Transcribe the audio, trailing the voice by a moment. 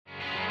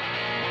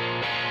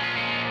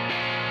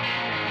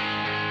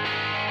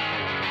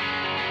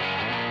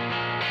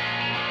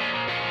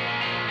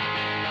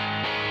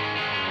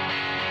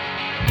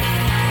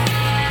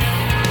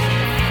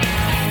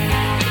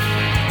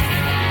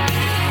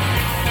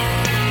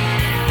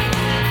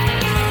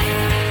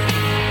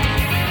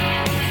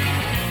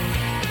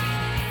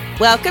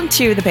Welcome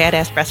to the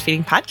Badass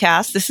Breastfeeding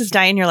Podcast. This is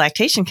Diane, your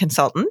lactation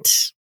consultant.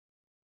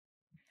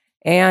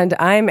 And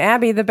I'm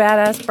Abby, the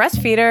Badass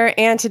Breastfeeder.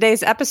 And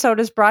today's episode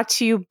is brought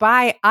to you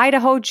by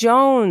Idaho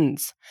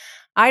Jones.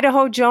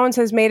 Idaho Jones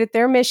has made it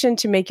their mission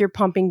to make your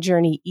pumping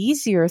journey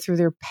easier through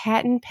their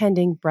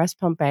patent-pending breast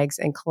pump bags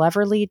and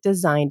cleverly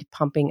designed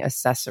pumping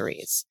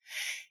accessories.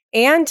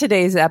 And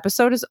today's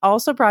episode is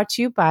also brought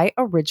to you by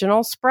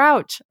Original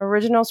Sprout.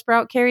 Original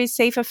Sprout carries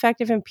safe,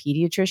 effective, and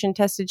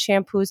pediatrician-tested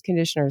shampoos,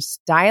 conditioners,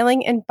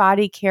 styling, and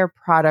body care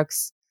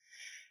products.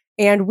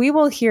 And we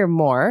will hear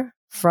more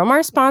from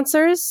our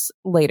sponsors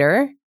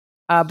later,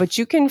 but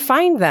you can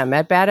find them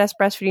at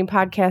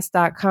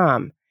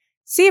badassbreastfeedingpodcast.com.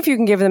 See if you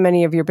can give them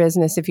any of your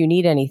business if you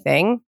need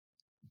anything,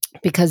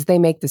 because they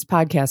make this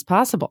podcast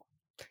possible.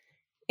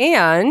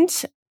 And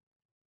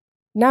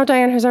now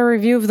Diane has our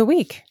review of the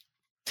week.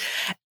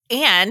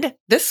 And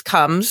this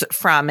comes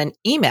from an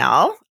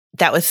email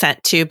that was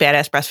sent to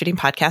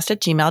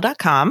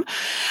badassbreastfeedingpodcast@gmail.com.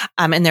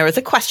 And there was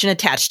a question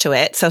attached to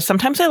it. So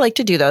sometimes I like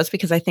to do those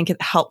because I think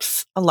it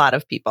helps a lot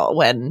of people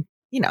when,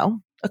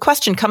 a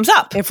question comes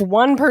up. If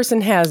one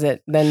person has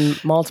it, then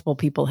multiple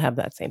people have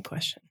that same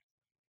question.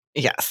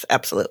 Yes,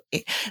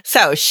 absolutely.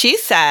 So she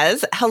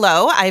says,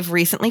 hello, I've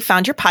recently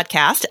found your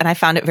podcast and I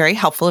found it very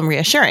helpful and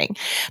reassuring.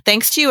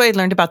 Thanks to you, I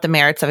learned about the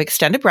merits of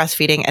extended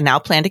breastfeeding and now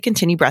plan to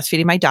continue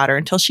breastfeeding my daughter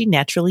until she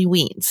naturally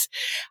weans.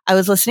 I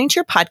was listening to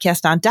your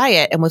podcast on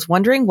diet and was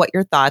wondering what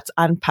your thoughts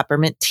on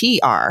peppermint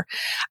tea are.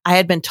 I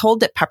had been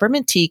told that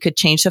peppermint tea could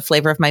change the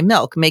flavor of my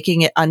milk,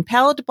 making it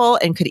unpalatable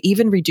and could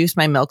even reduce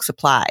my milk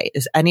supply.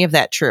 Is any of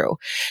that true?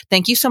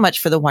 Thank you so much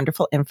for the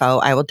wonderful info.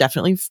 I will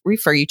definitely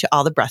refer you to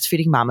all the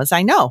breastfeeding mamas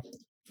I know.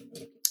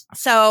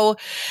 So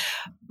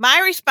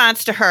my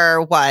response to her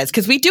was,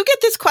 because we do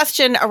get this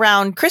question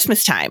around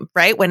Christmas time,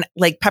 right? When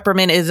like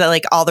peppermint is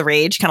like all the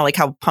rage, kind of like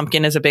how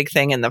pumpkin is a big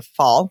thing in the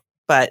fall,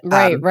 but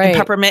right. And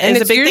peppermint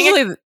is a big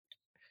thing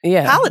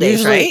at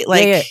holidays, right?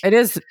 Like it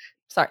is.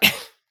 Sorry.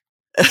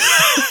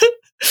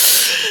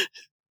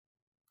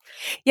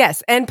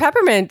 Yes. And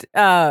peppermint,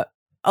 a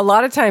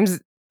lot of times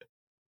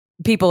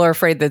people are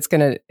afraid that it's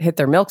going to hit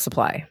their milk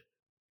supply.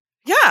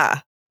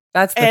 Yeah.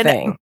 That's the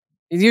thing.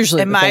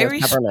 Usually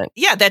peppermint.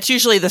 Yeah, that's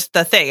usually the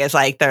thing is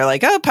like, they're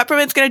like, oh,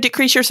 peppermint's going to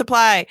decrease your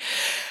supply.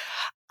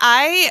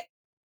 I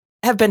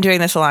have been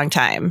doing this a long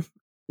time.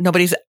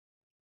 Nobody's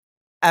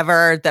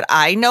ever that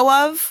I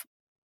know of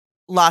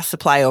lost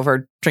supply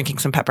over drinking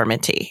some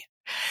peppermint tea.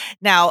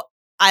 Now,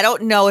 I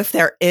don't know if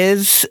there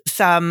is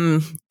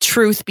some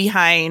truth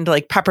behind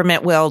like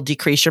peppermint will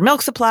decrease your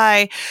milk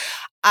supply.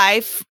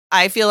 I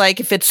feel like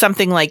if it's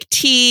something like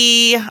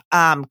tea,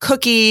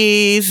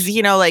 cookies,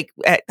 like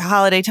at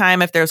holiday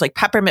time, if there's like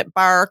peppermint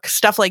bark,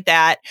 stuff like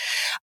that,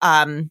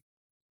 I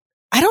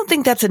don't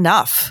think that's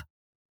enough.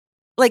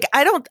 Like,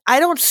 I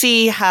don't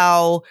see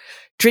how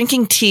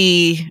drinking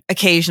tea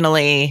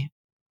occasionally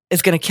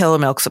is going to kill a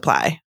milk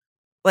supply.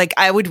 Like,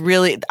 I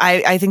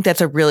think that's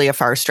a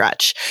far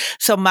stretch.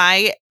 So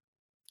my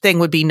thing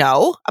would be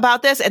no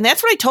about this. And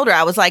that's what I told her.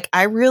 I was like,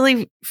 I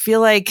really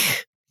feel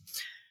like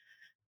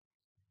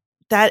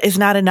that is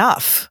not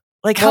enough.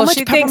 Like, how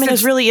much peppermint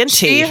is really in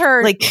tea?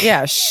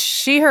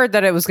 She heard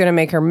that it was going to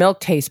make her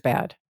milk taste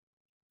bad.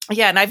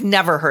 Yeah, and I've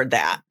never heard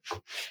that.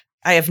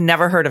 I have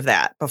never heard of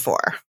that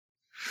before.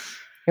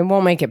 It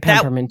won't make it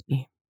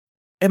pepperminty.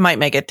 It might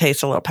make it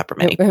taste a little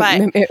pepperminty,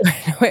 but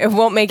it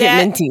won't make it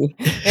minty.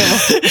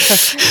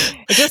 It's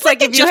just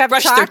like if you have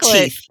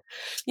chocolate.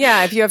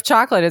 Yeah, if you have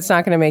chocolate, it's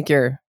not going to make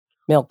your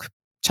milk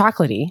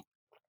chocolatey.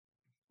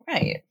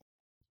 Right.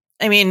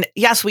 I mean,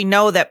 yes, we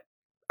know that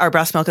our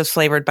breast milk is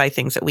flavored by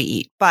things that we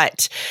eat,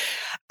 but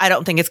I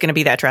don't think it's going to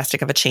be that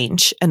drastic of a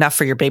change enough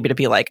for your baby to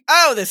be like,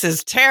 oh, this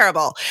is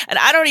terrible. And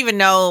I don't even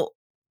know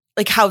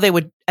like how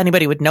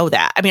anybody would know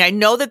that. I mean, I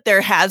know that there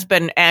has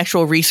been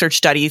actual research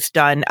studies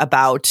done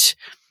about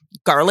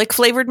garlic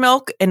flavored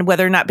milk and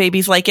whether or not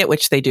babies like it,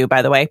 which they do,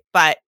 by the way.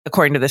 But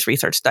according to this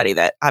research study,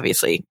 that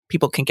obviously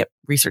people can get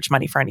research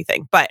money for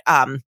anything, but,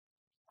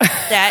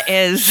 that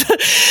is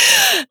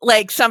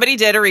like somebody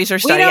did a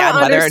research study on whether or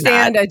not. We don't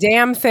understand a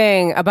damn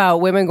thing about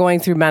women going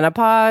through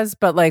menopause,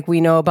 but like we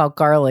know about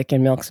garlic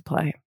and milk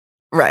supply.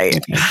 Right.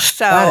 Okay.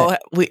 So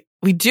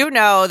we do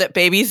know that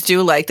babies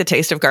do like the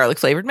taste of garlic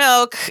flavored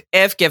milk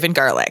if given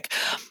garlic.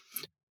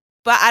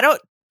 But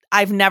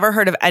I've never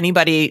heard of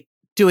anybody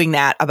doing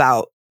that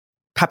about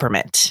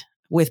peppermint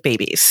with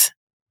babies.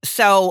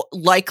 So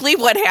likely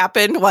what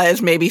happened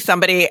was maybe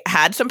somebody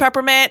had some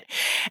peppermint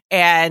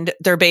and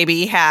their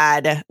baby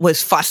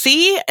was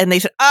fussy and they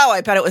said, oh,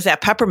 I bet it was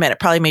that peppermint. It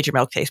probably made your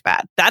milk taste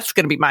bad. That's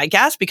going to be my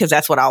guess because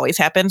that's what always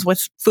happens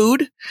with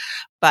food.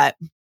 But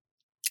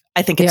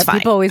I think it's fine.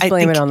 People always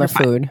blame it on the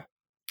food.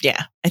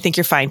 Yeah. I think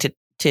you're fine to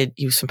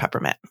use some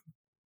peppermint.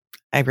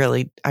 I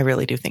really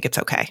do think it's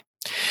okay.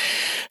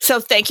 So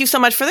thank you so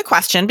much for the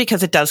question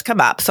because it does come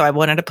up. So I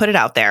wanted to put it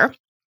out there.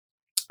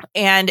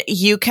 And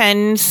you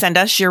can send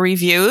us your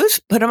reviews,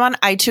 put them on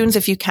iTunes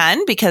if you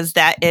can, because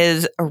that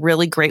is a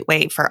really great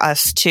way for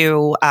us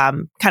to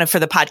kind of for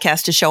the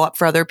podcast to show up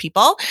for other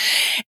people.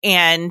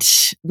 And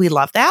we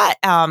love that.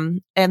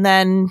 And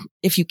then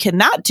if you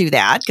cannot do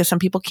that, because some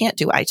people can't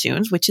do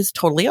iTunes, which is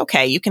totally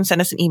okay, you can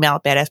send us an email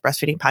at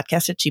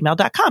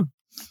badassbreastfeedingpodcast@gmail.com.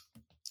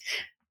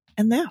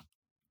 And there.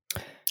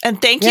 And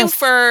thank you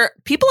for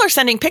people are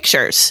sending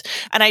pictures.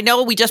 And I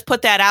know we just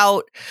put that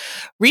out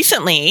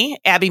recently.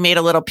 Abby made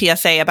a little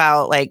PSA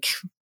about like,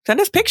 send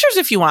us pictures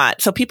if you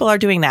want. So people are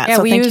doing that. Yeah,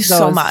 so thank you so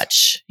those.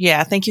 much.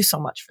 Yeah. Thank you so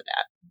much for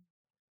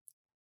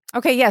that.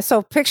 Okay. Yeah.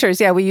 So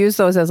pictures. Yeah. We use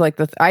those as like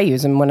I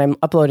use them when I'm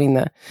uploading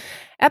the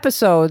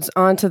episodes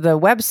onto the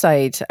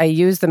website. I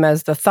use them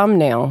as the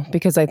thumbnail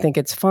because I think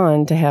it's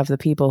fun to have the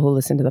people who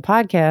listen to the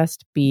podcast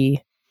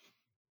be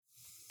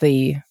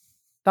the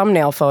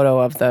thumbnail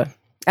photo of the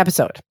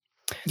episode.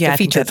 Yeah, the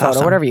featured photo,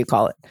 awesome. Whatever you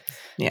call it.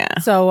 Yeah.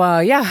 So,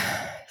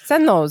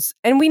 send those.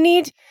 And we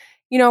need,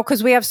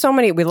 because we have so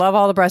many, we love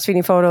all the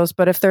breastfeeding photos,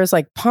 but if there's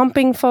like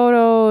pumping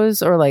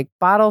photos or like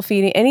bottle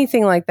feeding,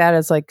 anything like that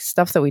is like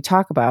stuff that we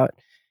talk about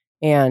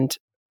and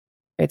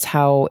it's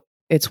how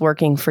it's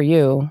working for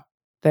you,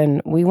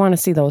 then we want to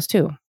see those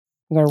too.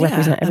 We're going to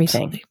represent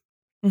everything.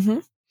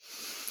 Absolutely.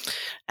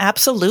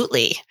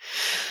 Absolutely.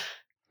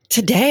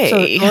 Today, so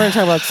we're going to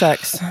talk about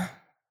sex.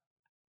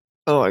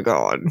 Oh my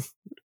God.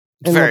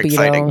 And very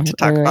libido. exciting to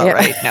talk about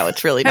right now.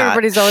 It's really not.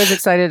 Everybody's always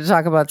excited to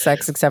talk about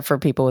sex except for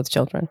people with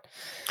children.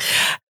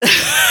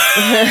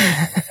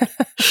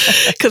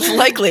 Because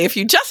likely if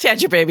you just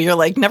had your baby, you're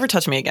like, never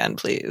touch me again,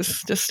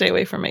 please. Just stay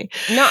away from me.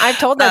 No, I've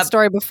told that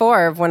story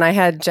before of when I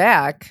had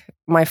Jack,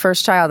 my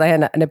first child. I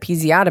had an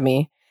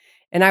episiotomy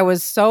and I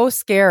was so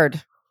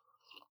scared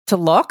to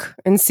look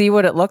and see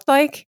what it looked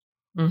like.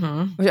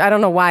 Mm-hmm. I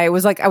don't know why. It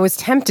was like I was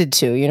tempted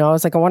to, I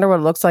was like, I wonder what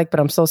it looks like, but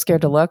I'm so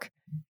scared to look.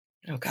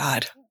 Oh,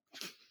 God.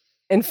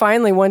 And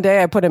finally, one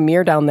day I put a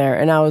mirror down there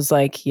and I was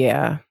like,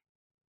 yeah,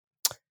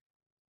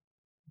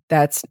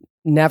 that's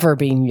never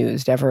being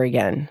used ever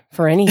again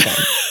for anything.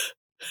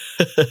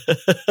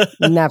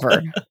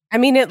 Never. I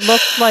mean, it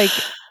looked like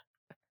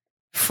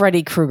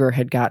Freddy Krueger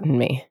had gotten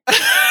me.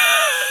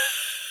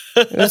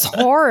 It was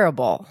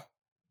horrible.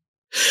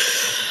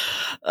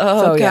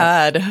 Oh, so,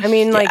 God. Yeah. I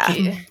mean,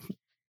 like...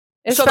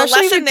 So the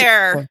lesson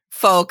there,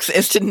 folks,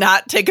 is to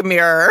not take a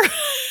mirror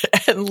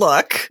and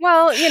look.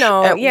 Well,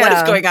 at what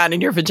is going on in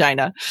your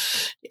vagina.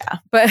 Yeah,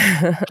 but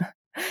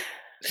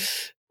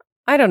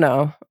I don't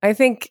know. I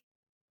think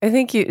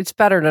it's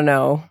better to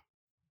know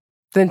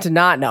than to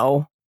not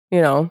know.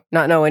 Not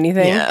know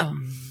anything.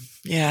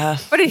 Yeah.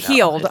 But it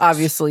healed.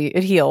 Obviously,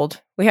 it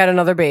healed. We had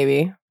another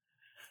baby.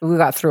 We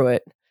got through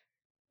it.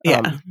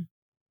 Yeah,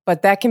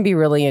 but that can be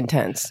really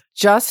intense.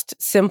 Just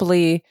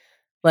simply.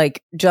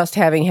 Like just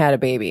having had a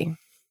baby.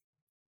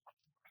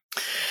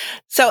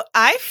 So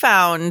I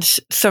found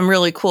some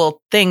really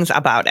cool things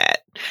about it.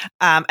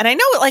 And I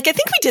know, I think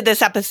we did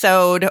this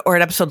episode or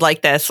an episode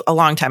like this a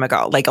long time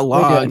ago,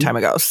 time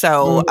ago.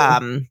 So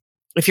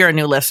if you're a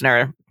new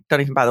listener,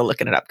 don't even bother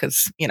looking it up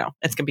because,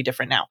 it's going to be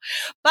different now.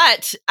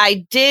 But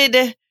I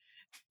did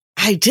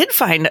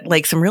find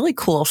some really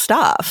cool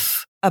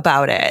stuff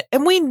about it.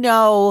 And we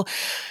know...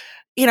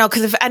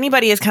 because if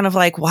anybody is kind of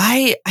like,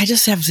 why? I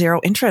just have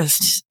zero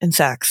interest in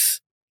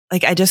sex.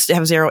 Like, I just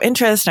have zero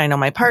interest. I know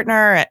my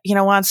partner,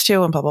 wants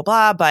to and blah, blah,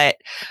 blah, but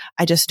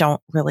I just don't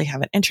really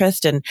have an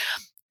interest. And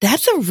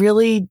that's a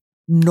really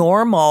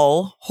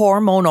normal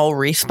hormonal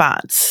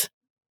response.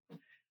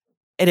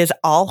 It is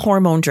all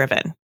hormone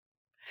driven.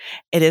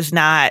 It is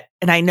not.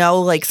 And I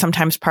know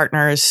sometimes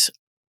partners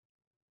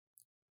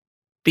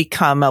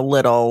become a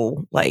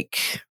little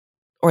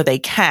or they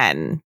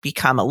can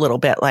become a little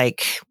bit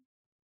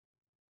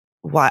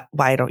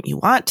why don't you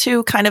want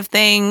to kind of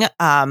thing.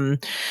 And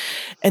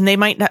they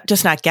might not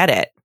get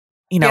it,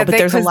 but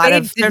there's a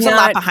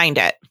lot behind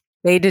it.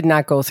 They did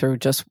not go through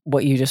just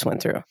what you just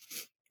went through.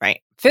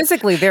 Right.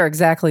 Physically, they're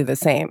exactly the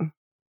same.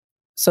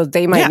 So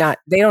they might not,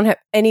 they don't have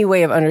any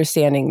way of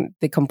understanding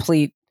the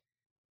complete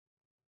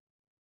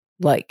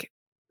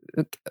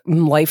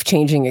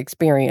life-changing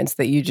experience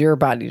that your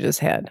body just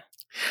had.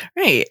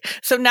 Right.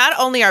 So not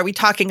only are we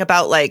talking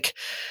about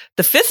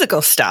the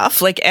physical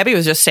stuff, like Abby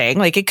was just saying,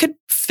 it could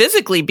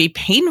physically be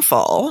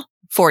painful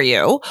for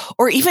you,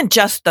 or even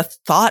just the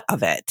thought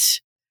of it,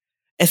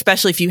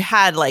 especially if you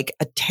had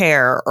a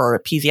tear or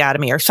a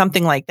episiotomy or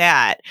something like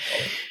that.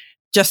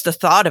 Just the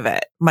thought of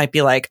it might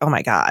be oh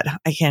my God,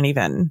 I can't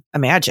even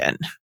imagine.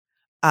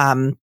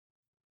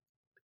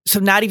 So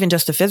not even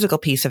just the physical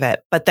piece of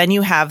it, but then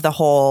you have the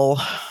whole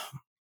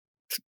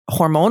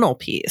hormonal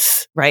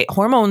piece, right?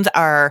 Hormones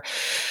are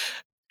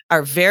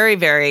very,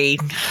 very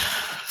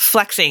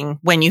flexing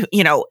when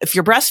if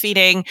you're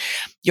breastfeeding,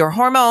 your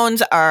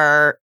hormones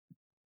are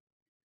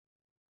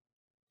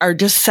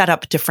just set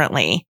up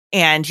differently.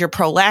 And your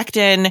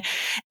prolactin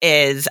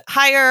is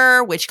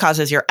higher, which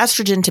causes your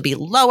estrogen to be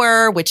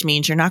lower, which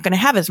means you're not going to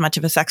have as much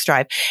of a sex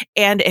drive.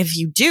 And if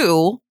you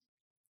do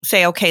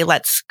say, okay,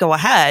 let's go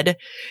ahead,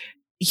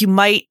 you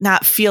might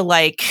not feel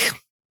like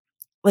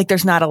like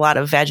there's not a lot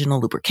of vaginal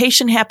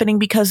lubrication happening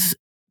because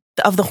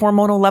of the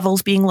hormonal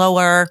levels being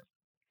lower.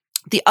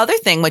 The other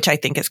thing, which I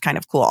think is kind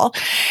of cool,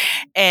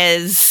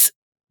 is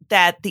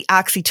that the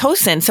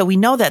oxytocin. So we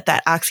know that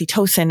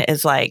oxytocin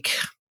is like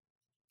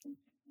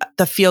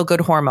the feel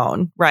good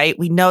hormone, right?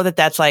 We know that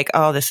that's like,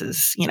 oh, this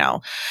is,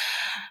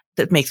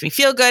 that makes me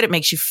feel good. It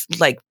makes you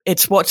like,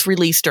 it's what's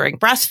released during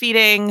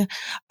breastfeeding.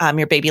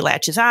 Your baby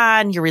latches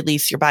on, your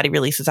body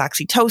releases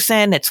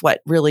oxytocin. It's what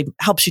really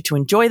helps you to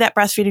enjoy that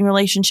breastfeeding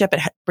relationship.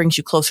 It brings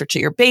you closer to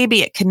your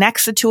baby. It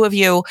connects the two of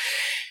you.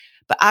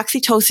 But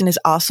oxytocin is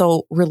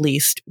also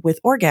released with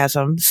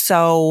orgasm.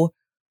 So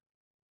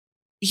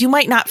you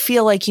might not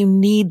feel like you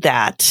need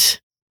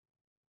that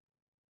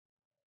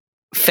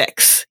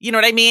fix. You know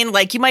what I mean?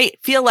 Like you might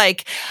feel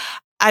like,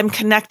 I'm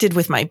connected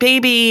with my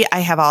baby.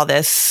 I have all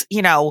this,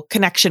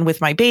 connection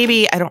with my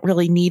baby. I don't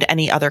really need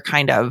any other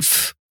kind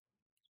of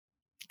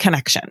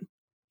connection.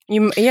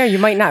 You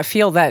might not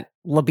feel that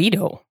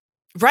libido.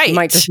 Right. You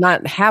might just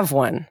not have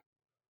one.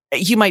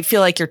 You might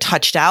feel like you're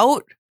touched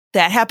out.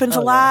 That happens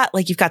a lot. Yeah.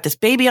 Like you've got this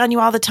baby on you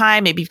all the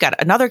time. Maybe you've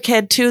got another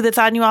kid too that's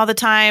on you all the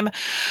time.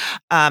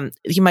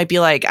 You might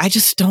be like, I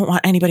just don't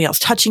want anybody else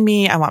touching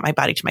me. I want my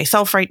body to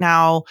myself right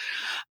now.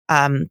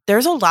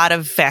 There's a lot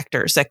of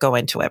factors that go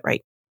into it,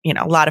 right?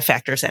 A lot of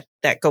factors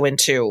that go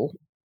into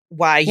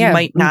why you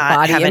might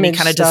not have any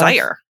kind of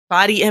desire.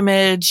 Body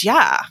image.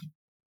 Yeah.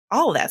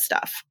 All of that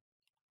stuff.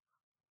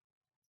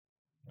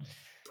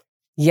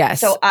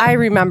 Yes. So I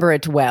remember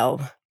it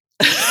well.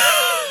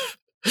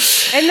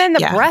 And then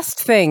the breast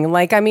thing,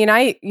 like, I mean,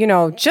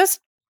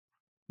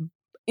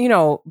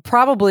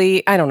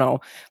 probably, I don't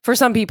know, for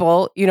some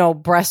people,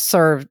 breasts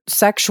are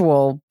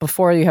sexual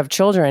before you have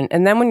children.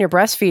 And then when you're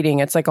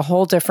breastfeeding, it's like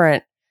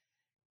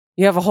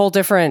you have a whole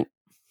different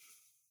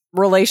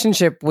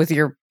relationship with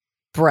your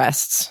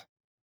breasts.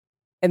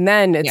 And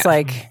then it's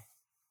like,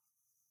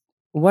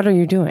 what are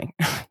you doing?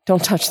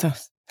 Don't touch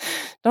those.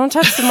 Don't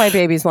touch my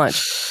baby's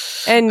lunch.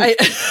 And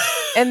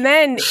and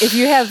then if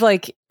you have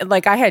like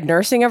I had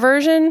nursing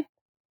aversion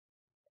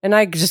and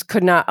I just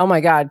could not, oh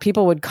my God,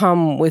 people would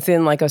come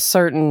within like a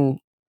certain,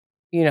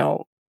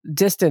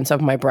 distance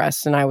of my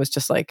breasts. And I was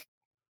just like,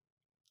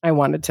 I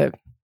wanted to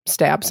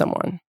stab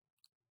someone.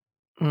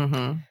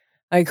 Mm-hmm.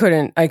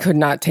 I could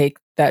not take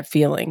that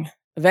feeling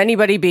of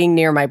anybody being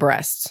near my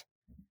breasts.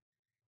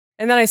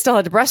 And then I still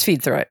had to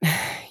breastfeed through it,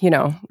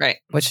 right.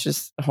 Which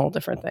is a whole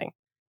different thing.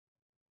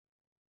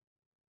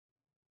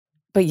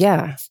 But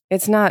yeah,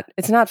 it's not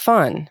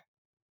fun.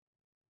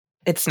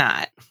 It's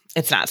not.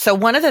 So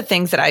one of the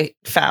things that I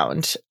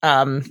found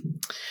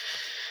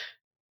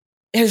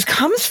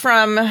comes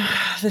from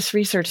this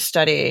research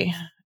study.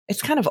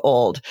 It's kind of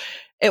old.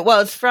 It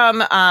was from,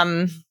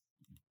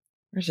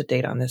 where's the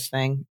date on this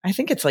thing? I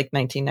think it's like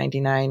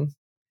 1999.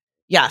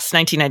 Yes,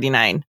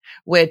 1999,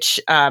 which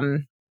I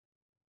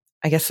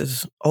guess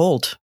is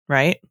old,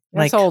 right?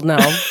 It's old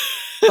now.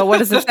 But what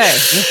does it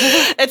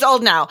say? It's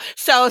old now.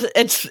 So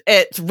it's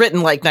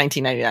written like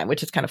 1999,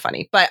 which is kind of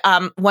funny. But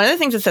one of the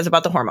things it says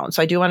about the hormones,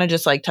 so I do want to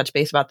just like touch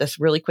base about this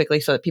really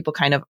quickly so that people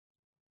kind of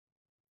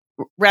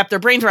wrap their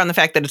brains around the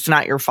fact that it's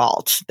not your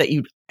fault that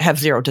you have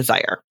zero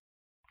desire.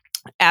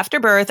 After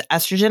birth,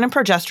 estrogen and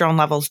progesterone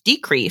levels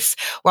decrease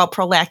while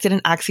prolactin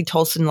and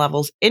oxytocin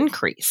levels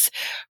increase.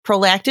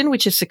 Prolactin,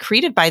 which is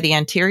secreted by the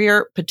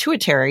anterior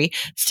pituitary,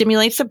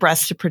 stimulates the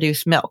breast to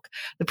produce milk.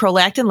 The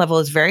prolactin level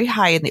is very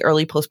high in the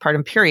early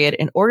postpartum period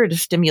in order to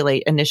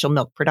stimulate initial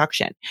milk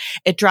production.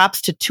 It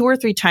drops to 2 or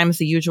 3 times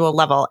the usual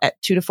level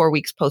at 2 to 4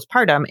 weeks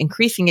postpartum,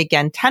 increasing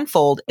again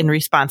tenfold in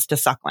response to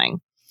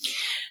suckling.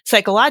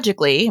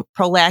 Psychologically,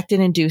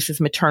 prolactin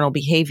induces maternal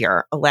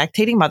behavior. A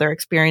lactating mother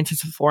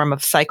experiences a form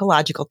of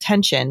psychological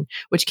tension,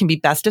 which can be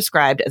best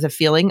described as a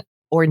feeling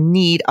or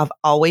need of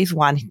always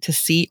wanting to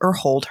see or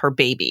hold her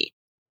baby.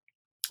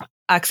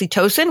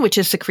 Oxytocin, which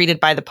is secreted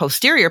by the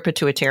posterior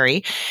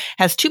pituitary,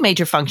 has 2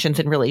 major functions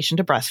in relation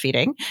to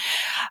breastfeeding.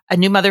 A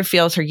new mother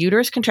feels her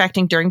uterus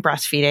contracting during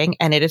breastfeeding,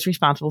 and it is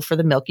responsible for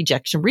the milk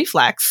ejection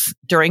reflex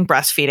during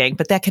breastfeeding,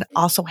 but that can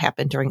also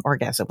happen during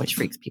orgasm, which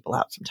freaks people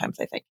out sometimes,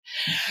 I think.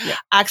 Yeah.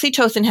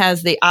 Oxytocin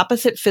has the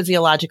opposite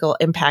physiological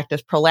impact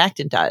as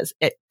prolactin does.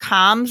 It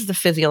calms the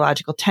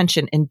physiological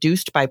tension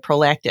induced by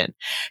prolactin.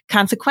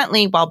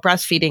 Consequently, while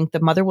breastfeeding,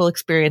 the mother will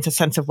experience a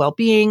sense of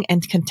well-being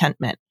and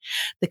contentment.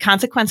 The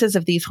consequences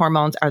of these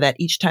hormones are that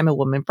each time a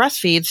woman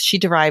breastfeeds, she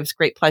derives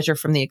great pleasure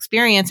from the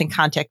experience and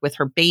contact with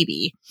her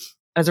baby.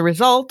 As a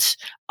result,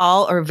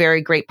 all or a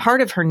very great part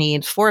of her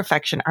needs for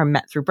affection are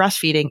met through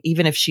breastfeeding,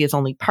 even if she is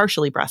only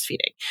partially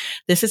breastfeeding.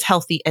 This is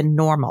healthy and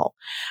normal.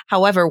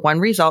 However,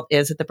 one result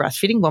is that the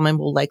breastfeeding woman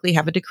will likely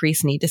have a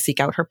decreased need to seek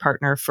out her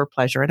partner for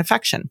pleasure and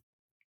affection.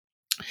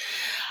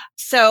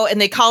 So, and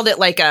they called it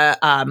like a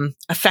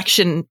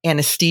affection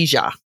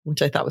anesthesia,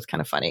 which I thought was kind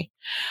of funny.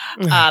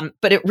 Mm-hmm.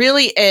 But it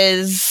really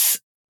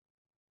is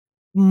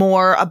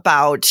more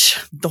about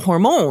the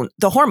hormones.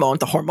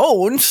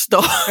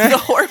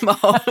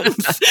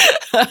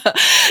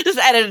 Just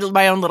added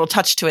my own little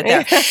touch to it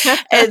there.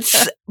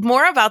 It's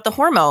more about the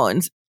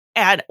hormones.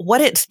 And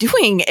what it's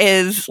doing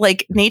is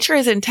like nature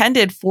is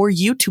intended for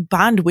you to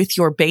bond with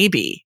your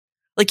baby.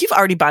 Like you've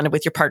already bonded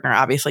with your partner,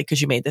 obviously,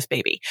 because you made this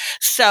baby.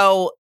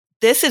 So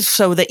this is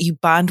so that you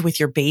bond with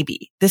your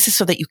baby. This is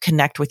so that you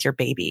connect with your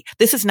baby.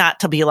 This is not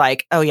to be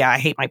like, oh yeah, I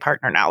hate my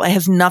partner now. It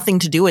has nothing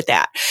to do with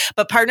that.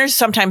 But partners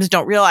sometimes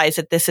don't realize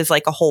that this is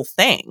like a whole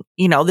thing.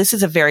 You know, this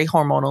is a very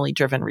hormonally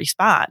driven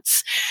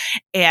response.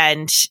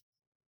 And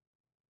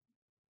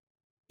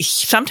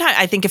sometimes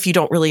I think if you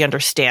don't really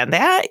understand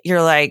that,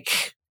 you're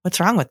like, what's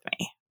wrong with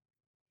me?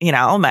 You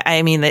know,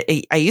 I mean,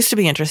 I used to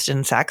be interested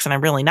in sex and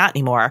I'm really not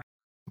anymore.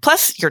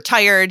 Plus you're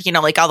tired, you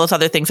know, like all those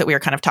other things that we were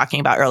kind of talking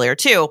about earlier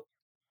too.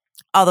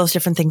 All those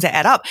different things that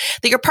add up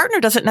that your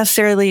partner doesn't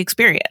necessarily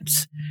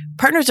experience.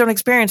 Partners don't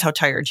experience how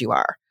tired you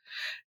are.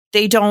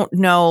 They don't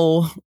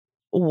know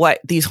what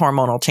these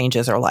hormonal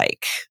changes are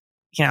like.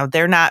 You know,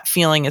 they're not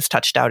feeling as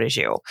touched out as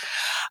you.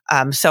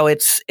 So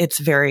it's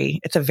a very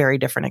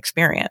different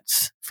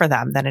experience for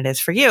them than it is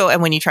for you.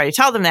 And when you try to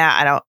tell them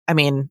that,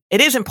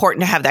 it is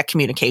important to have that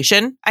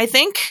communication, I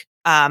think.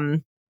 I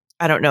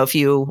don't know if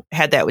you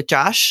had that with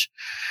Josh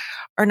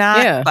or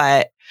not,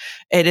 but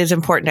it is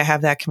important to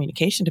have that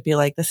communication to be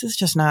like, this is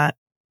just not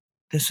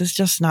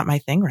my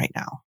thing right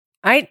now.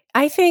 I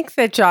think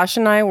that Josh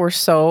and I were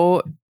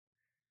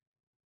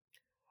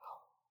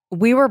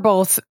we were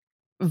both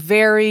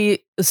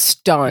very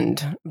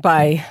stunned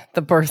by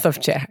the birth of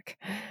Jack.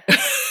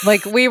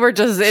 Like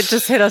it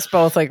just hit us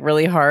both like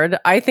really hard.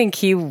 I think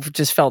he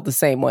just felt the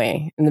same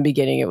way in the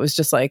beginning. It was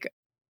just like,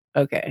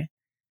 okay,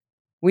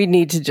 we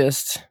need to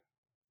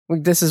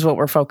this is what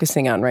we're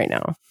focusing on right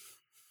now.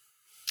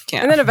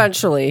 Yeah. And then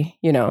eventually,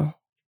 you know,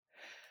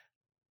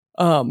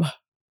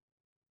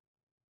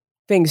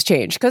 things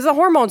change because the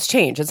hormones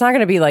change. It's not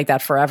going to be like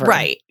that forever.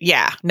 Right.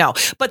 Yeah. No.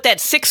 But that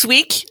 6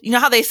 week, you know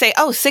how they say,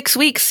 6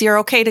 weeks, you're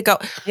okay to go.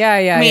 Yeah.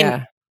 Yeah. I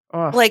mean,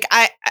 like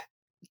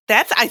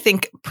that's, I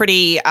think,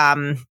 pretty, I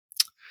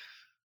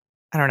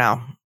don't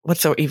know.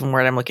 What's the even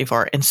word I'm looking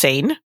for?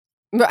 Insane.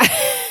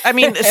 I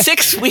mean,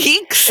 6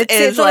 weeks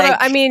is like,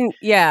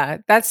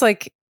 that's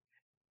like,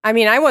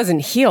 I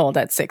wasn't healed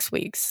at 6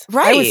 weeks.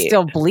 Right. I was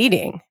still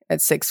bleeding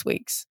at 6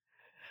 weeks.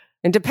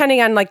 And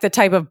depending on like the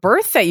type of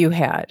birth that you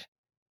had.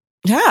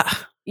 Yeah.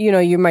 You know,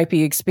 you might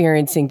be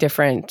experiencing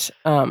different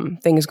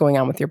things going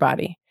on with your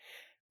body.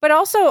 But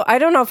also, I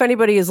don't know if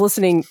anybody is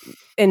listening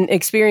and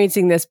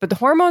experiencing this, but the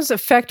hormones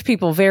affect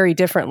people very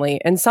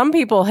differently. And some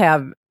people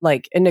have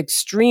like an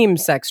extreme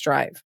sex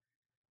drive.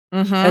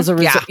 Mm-hmm. As a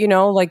result, you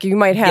know, like you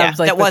might have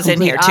like that was in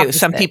here opposite. too.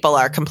 Some people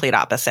are complete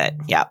opposite.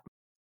 Yep.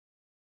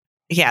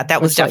 Yeah,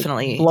 that was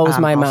definitely blows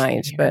my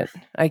mind, but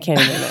I can't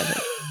even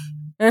imagine.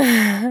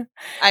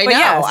 I know.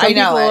 Yeah, I know.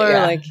 People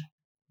are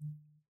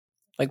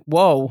like,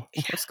 whoa,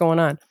 what's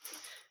going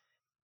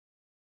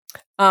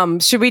on?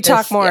 Should we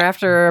talk more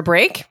after a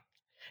break?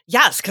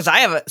 Yes, because I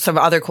have some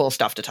other cool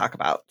stuff to talk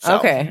about. So.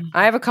 Okay,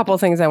 I have a couple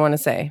of things I want to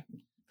say.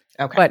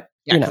 Okay, but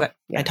you know,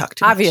 I talk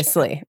too much.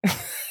 Obviously,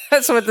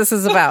 that's what this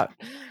is about.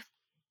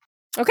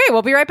 Okay,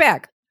 we'll be right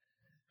back.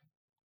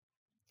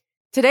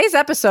 Today's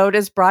episode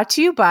is brought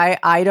to you by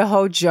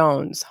Idaho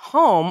Jones,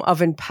 home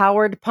of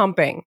empowered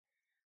pumping.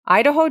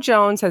 Idaho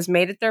Jones has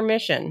made it their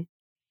mission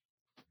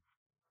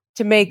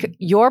to make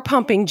your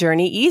pumping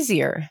journey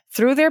easier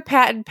through their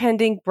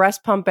patent-pending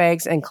breast pump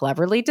bags and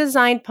cleverly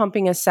designed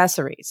pumping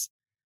accessories.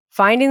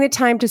 Finding the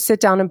time to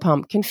sit down and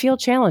pump can feel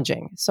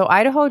challenging, so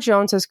Idaho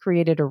Jones has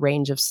created a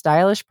range of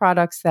stylish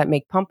products that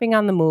make pumping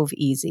on the move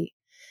easy.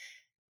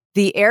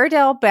 The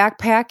Airedale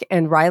backpack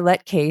and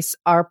Rylette case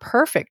are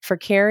perfect for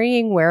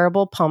carrying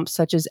wearable pumps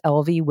such as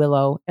LV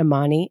Willow,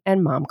 Imani,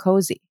 and Mom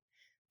Cozy.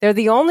 They're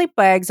the only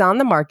bags on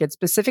the market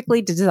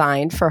specifically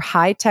designed for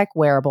high-tech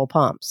wearable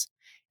pumps.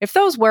 If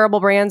those wearable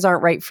brands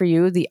aren't right for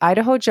you, the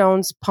Idaho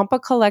Jones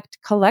Pump-A-Collect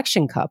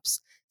collection cups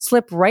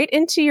slip right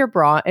into your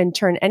bra and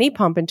turn any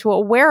pump into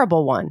a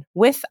wearable one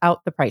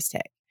without the price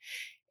tag.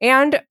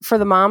 And for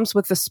the moms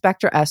with the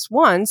Spectra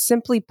S1,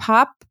 simply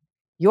pop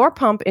your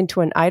pump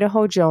into an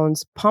Idaho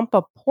Jones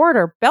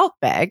Pump-A-Porter belt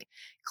bag,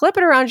 clip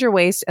it around your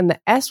waist, and the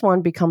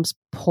S1 becomes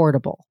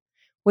portable.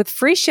 With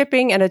free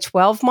shipping and a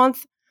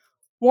 12-month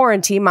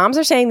warranty, moms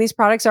are saying these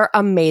products are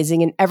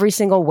amazing in every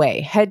single way.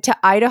 Head to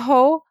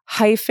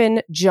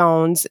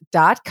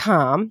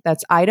idaho-jones.com.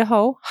 That's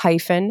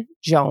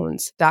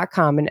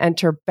idaho-jones.com and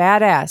enter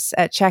BADASS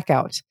at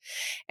checkout.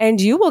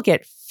 And you will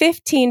get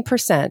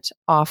 15%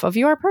 off of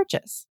your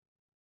purchase.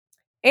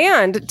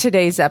 And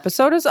today's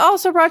episode is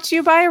also brought to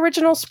you by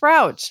Original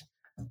Sprout.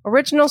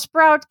 Original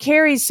Sprout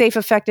carries safe,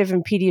 effective,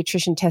 and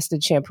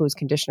pediatrician-tested shampoos,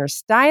 conditioners,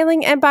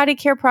 styling, and body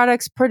care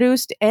products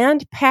produced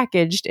and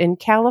packaged in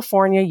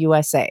California,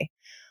 USA.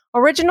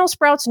 Original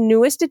Sprout's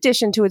newest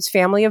addition to its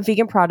family of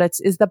vegan products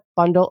is the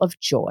Bundle of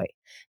Joy.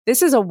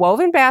 This is a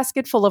woven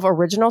basket full of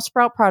Original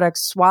Sprout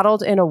products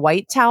swaddled in a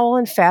white towel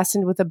and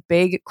fastened with a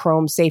big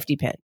chrome safety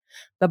pin.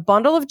 The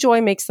Bundle of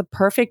Joy makes the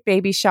perfect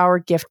baby shower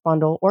gift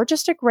bundle, or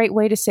just a great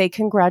way to say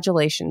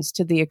congratulations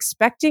to the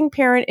expecting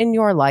parent in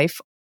your life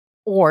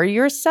or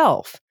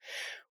yourself.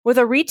 With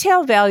a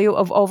retail value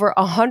of over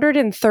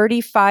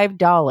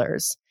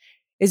 $135,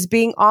 is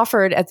being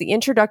offered at the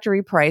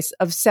introductory price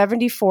of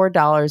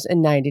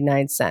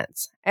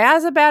 $74.99.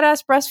 As a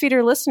Badass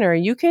Breastfeeder listener,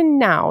 you can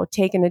now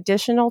take an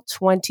additional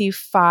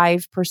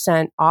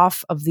 25%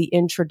 off of the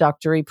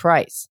introductory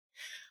price.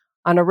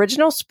 On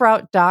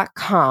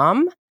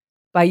originalsprout.com,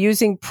 by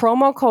using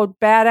promo code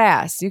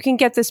BADASS, you can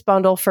get this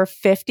bundle for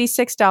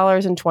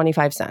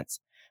 $56.25.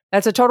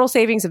 That's a total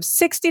savings of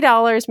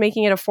 $60,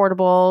 making it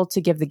affordable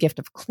to give the gift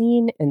of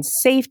clean and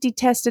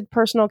safety-tested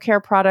personal care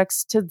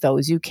products to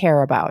those you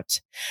care about.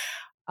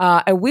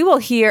 And we will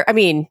hear,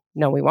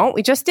 no, we won't.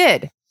 We just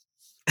did.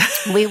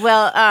 We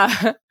will,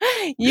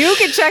 you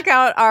can check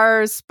out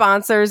our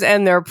sponsors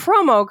and their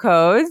promo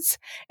codes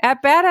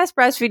at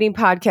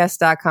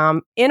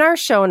badassbreastfeedingpodcast.com in our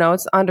show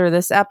notes under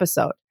this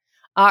episode.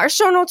 Our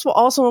show notes will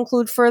also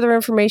include further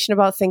information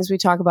about things we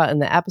talk about in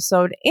the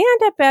episode.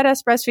 And at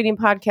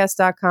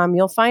badassbreastfeedingpodcast.com,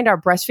 you'll find our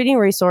breastfeeding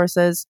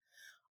resources,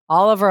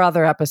 all of our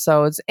other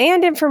episodes,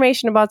 and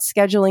information about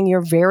scheduling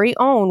your very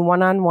own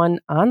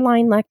one-on-one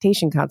online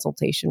lactation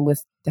consultation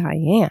with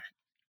Diane.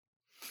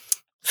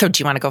 So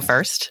do you want to go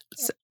first?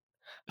 Since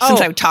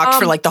I talked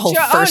for like the whole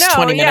first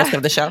 20 minutes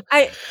of the show.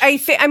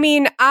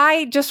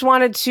 I just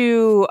wanted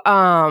to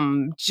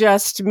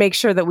just make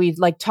sure that we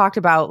talked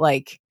about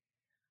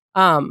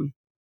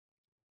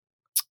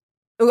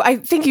I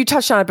think you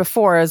touched on it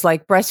before as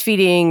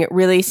breastfeeding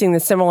releasing the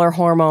similar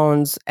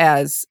hormones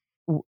as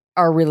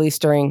are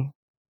released during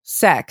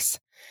sex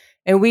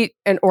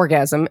and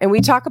orgasm. And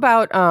we talk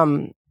about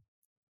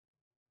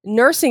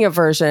nursing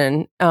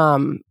aversion.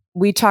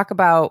 We talk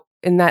about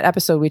in that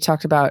episode, we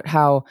talked about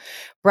how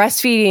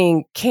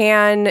breastfeeding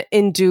can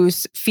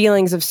induce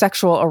feelings of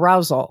sexual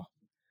arousal,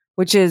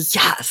 which is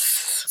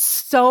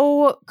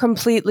so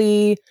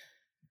completely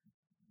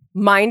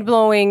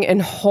mind-blowing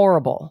and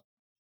horrible.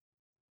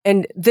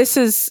 And this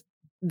is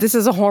a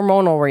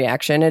hormonal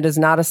reaction. It is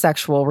not a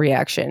sexual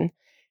reaction.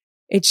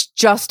 It's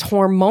just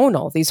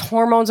hormonal. These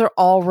hormones are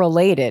all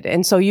related.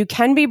 And so you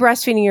can be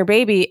breastfeeding your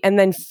baby and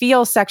then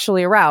feel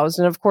sexually aroused.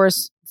 And of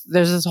course,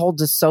 there's this whole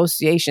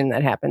dissociation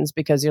that happens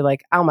because you're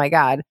like, oh my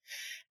God.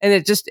 And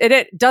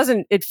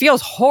it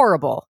feels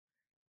horrible.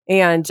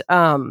 And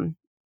a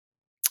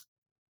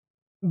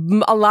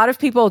lot of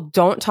people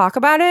don't talk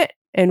about it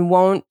and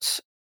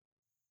won't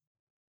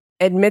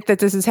admit that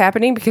this is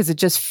happening because it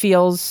just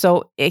feels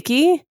so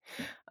icky.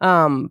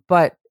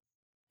 But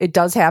it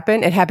does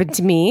happen. It happened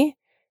to me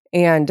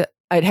and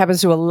it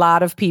happens to a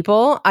lot of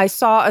people. I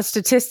saw a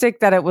statistic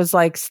that it was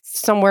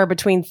somewhere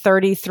between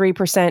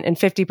 33% and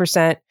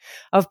 50%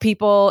 of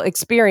people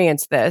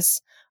experience this.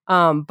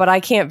 But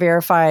I can't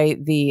verify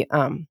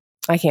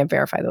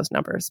those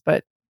numbers,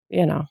 but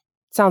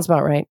sounds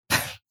about right.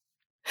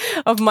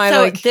 Of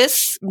my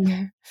this.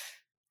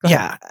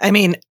 Yeah.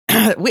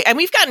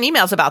 We've gotten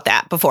emails about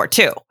that before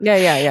too.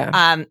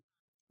 Yeah.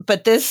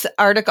 But this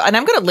article, and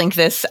I'm going to link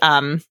this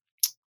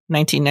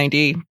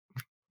 1990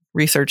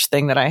 research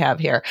thing that I have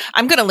here.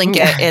 I'm going to link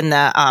it in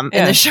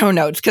the show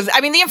notes because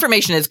the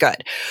information is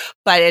good,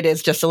 but it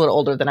is just a little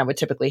older than I would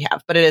typically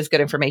have. But it is good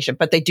information.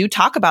 But they do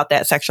talk about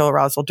that sexual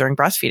arousal during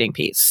breastfeeding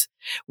piece,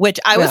 which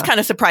I was kind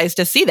of surprised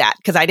to see that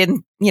because I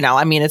didn't,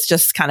 it's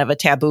just kind of a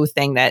taboo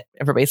thing that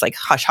everybody's like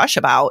hush hush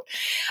about,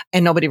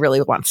 and nobody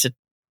really wants to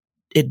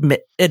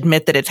admit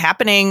that it's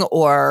happening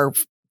or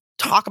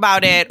talk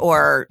about it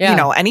or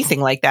anything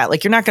like that.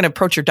 Like you're not going to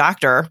approach your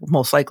doctor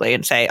most likely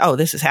and say, oh,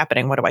 this is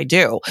happening, what do I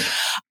do?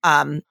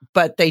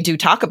 But they do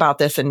talk about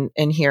this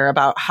and hear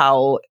about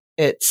how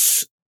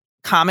it's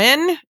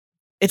common.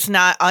 It's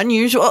not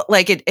unusual.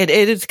 It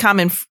is a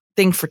common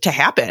thing to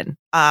happen.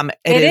 It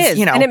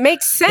is. And it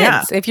makes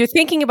sense if you're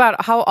thinking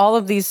about how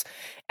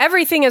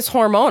everything is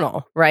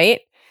hormonal,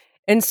 right?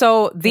 And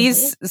so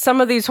some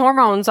of these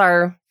hormones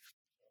are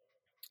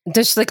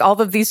just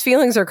all of these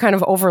feelings are kind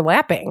of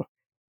overlapping.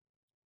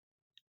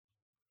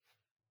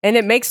 And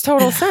it makes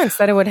total sense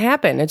that it would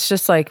happen. It's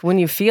just when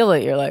you feel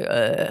it, you're like,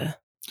 ugh.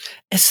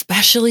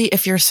 Especially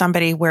if you're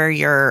somebody where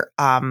your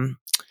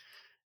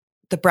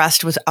the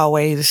breast was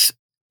always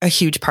a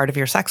huge part of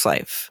your sex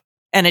life.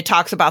 And it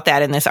talks about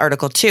that in this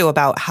article too,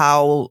 about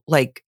how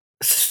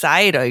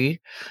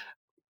society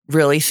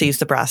really sees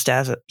the breast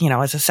as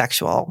as a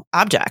sexual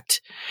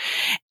object.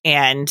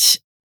 And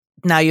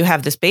now you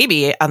have this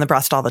baby on the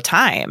breast all the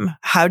time.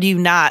 How do you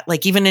not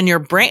even in your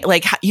brain,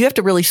 you have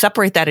to really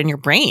separate that in your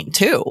brain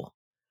too.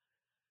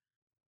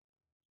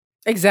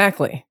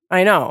 Exactly.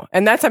 I know.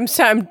 And that's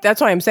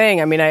why I'm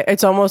saying,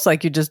 it's almost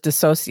like you just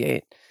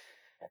dissociate.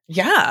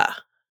 Yeah.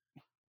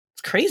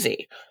 It's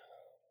crazy.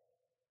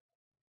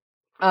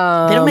 They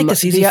don't make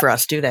this easy for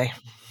us, do they?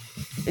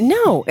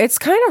 No, it's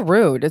kind of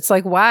rude. It's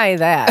why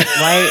that?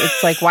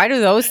 Why do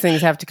those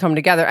things have to come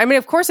together?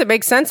 Of course it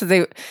makes sense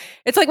that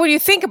it's when you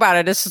think about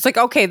it, it's just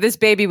okay, this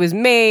baby was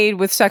made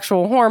with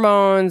sexual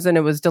hormones and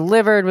it was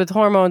delivered with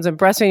hormones and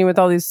breastfeeding with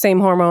all these same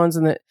hormones.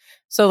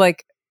 So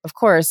of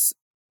course,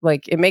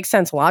 it makes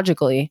sense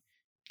logically,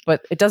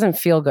 but it doesn't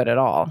feel good at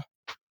all.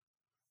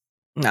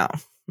 No.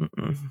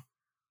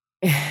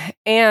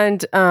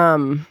 And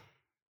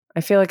I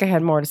feel like I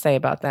had more to say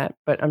about that,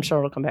 but I'm sure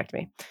it'll come back to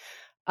me.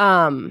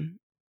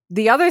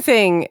 The other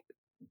thing,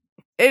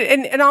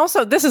 and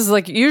also this is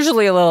like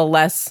usually a little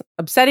less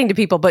upsetting to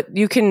people, but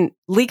you can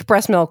leak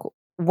breast milk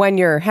when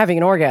you're having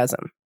an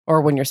orgasm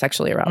or when you're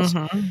sexually aroused.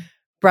 Mm-hmm.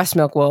 Breast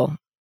milk will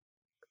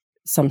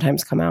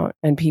sometimes come out,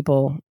 and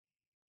people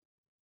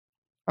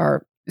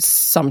are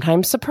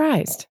sometimes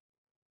surprised.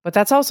 But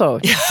that's also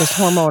just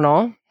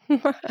hormonal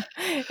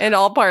and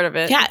all part of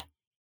it. Yeah.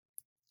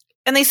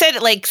 And they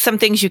said like some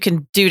things you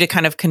can do to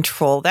kind of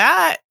control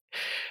that,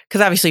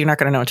 because obviously you're not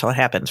going to know until it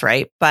happens,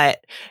 right?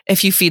 But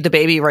if you feed the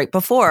baby right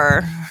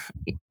before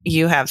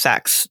you have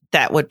sex,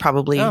 that would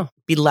probably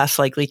be less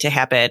likely to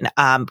happen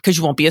because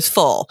you won't be as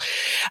full.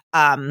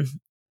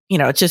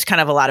 It's just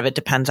kind of a lot of it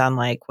depends on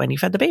like when you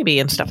fed the baby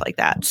and stuff like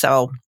that.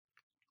 So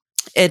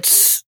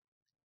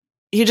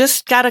you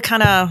just got to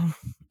kind of,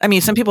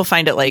 some people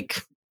find it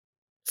like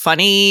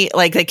funny,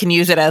 like they can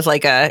use it as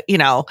like a,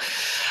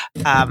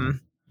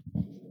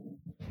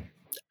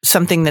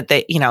 something that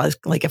they, is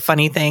like a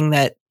funny thing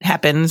that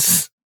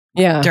happens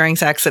during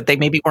sex that they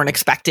maybe weren't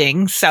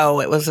expecting.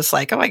 So it was just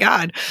like, oh my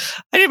God,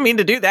 I didn't mean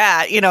to do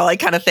that, like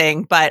kind of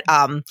thing. But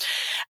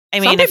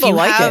if you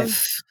like it.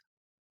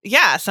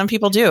 Yeah, some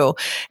people do.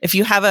 If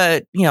you have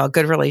a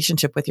good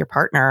relationship with your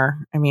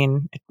partner,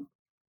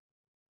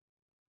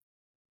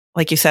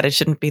 like you said, it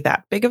shouldn't be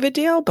that big of a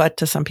deal, but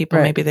to some people,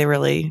 maybe they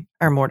really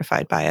are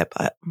mortified by it.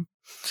 But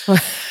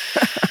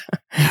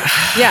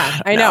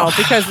yeah, I know,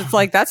 because it's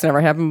like, that's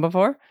never happened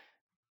before.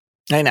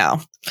 I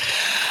know.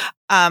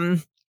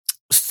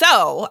 So,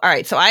 all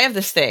right. So I have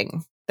this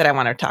thing that I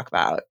want to talk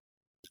about.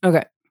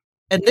 Okay.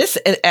 And this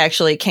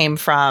actually came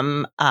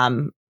from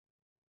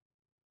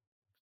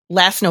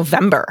last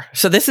November.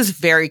 So this is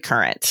very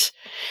current.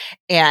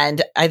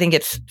 And I think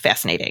it's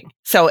fascinating.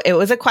 So it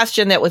was a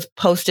question that was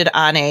posted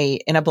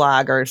in a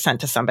blog or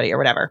sent to somebody or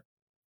whatever.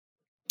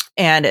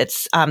 And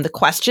it's the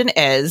question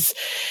is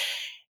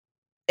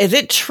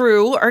it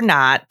true or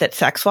not that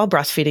sex while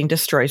breastfeeding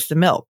destroys the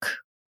milk?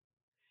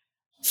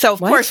 So, of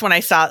course, when I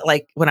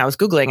was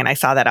Googling and I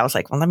saw that, I was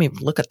like, well, let me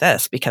look at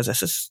this because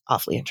this is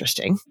awfully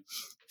interesting.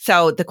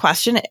 So the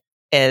question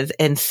is,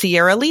 in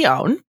Sierra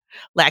Leone,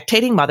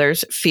 lactating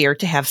mothers fear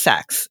to have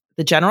sex.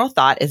 The general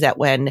thought is that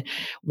when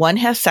one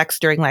has sex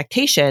during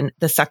lactation,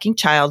 the sucking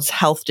child's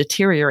health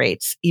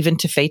deteriorates, even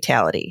to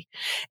fatality.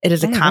 It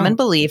is a common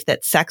belief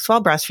that sex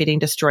while breastfeeding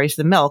destroys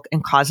the milk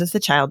and causes the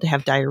child to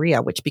have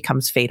diarrhea, which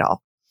becomes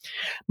fatal.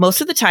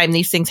 Most of the time,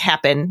 these things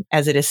happen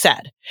as it is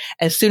said.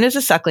 As soon as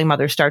a suckling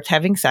mother starts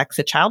having sex,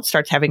 the child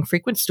starts having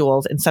frequent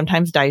stools and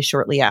sometimes dies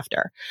shortly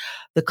after.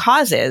 The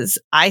cause is,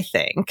 I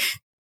think,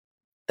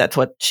 that's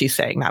what she's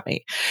saying, not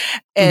me,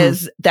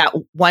 is that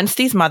once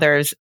these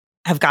mothers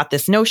have got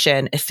this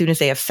notion, as soon as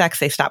they have sex,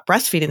 they stop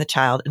breastfeeding the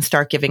child and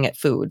start giving it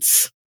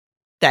foods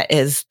that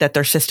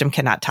their system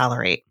cannot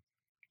tolerate.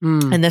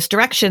 In this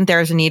direction,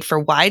 there is a need for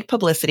wide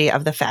publicity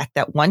of the fact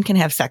that one can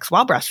have sex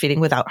while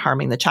breastfeeding without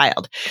harming the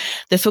child.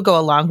 This will go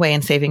a long way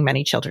in saving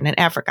many children in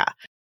Africa.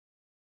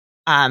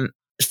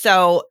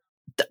 So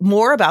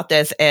more about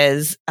this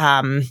is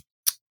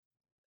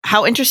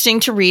how interesting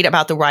to read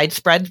about the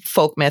widespread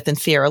folk myth in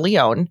Sierra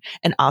Leone,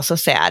 and also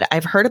sad.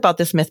 I've heard about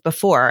this myth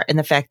before, and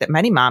the fact that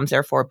many moms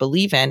therefore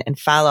believe in and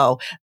follow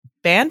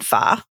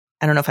Banfa.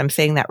 I don't know if I'm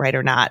saying that right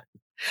or not.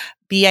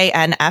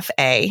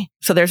 Banfa.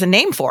 So there's a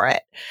name for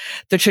it.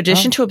 The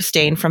tradition to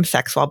abstain from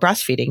sex while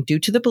breastfeeding due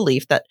to the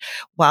belief that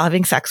while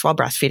having sex while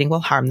breastfeeding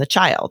will harm the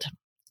child.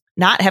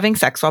 Not having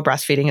sex while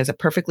breastfeeding is a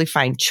perfectly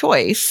fine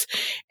choice,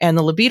 and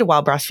the libido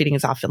while breastfeeding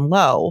is often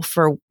low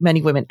for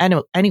many women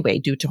anyway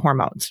due to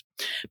hormones.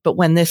 But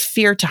when this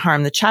fear to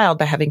harm the child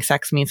by having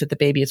sex means that the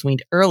baby is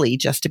weaned early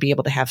just to be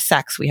able to have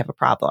sex, we have a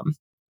problem.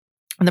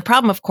 And the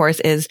problem, of course,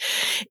 is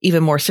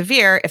even more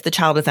severe if the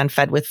child is then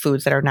fed with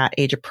foods that are not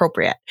age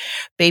appropriate.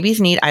 Babies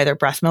need either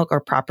breast milk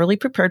or properly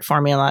prepared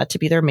formula to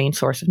be their main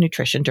source of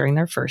nutrition during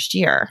their first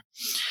year.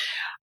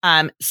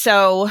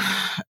 So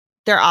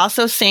they're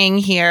also saying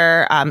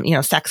here,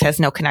 sex has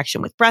no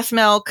connection with breast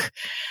milk.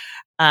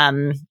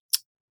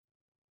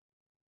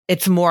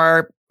 It's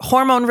more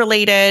hormone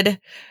related.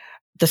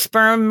 The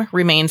sperm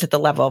remains at the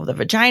level of the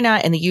vagina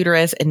and the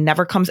uterus and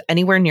never comes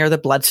anywhere near the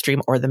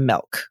bloodstream or the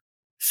milk.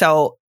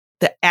 So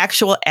the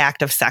actual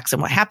act of sex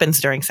and what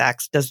happens during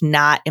sex does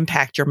not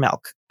impact your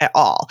milk at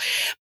all.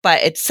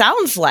 But it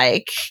sounds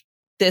like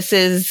this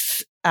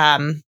is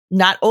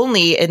not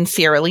only in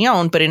Sierra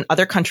Leone, but in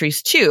other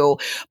countries too,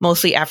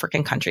 mostly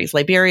African countries,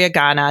 Liberia,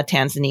 Ghana,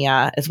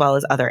 Tanzania, as well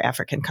as other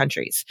African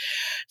countries.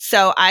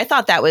 So I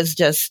thought that was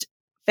just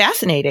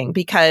fascinating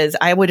because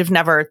I would have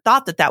never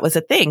thought that that was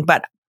a thing.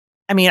 But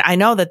I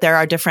know that there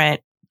are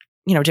different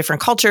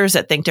cultures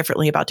that think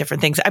differently about different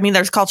things.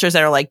 There's cultures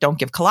that are like, don't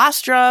give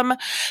colostrum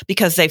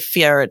because they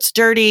fear it's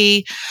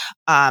dirty.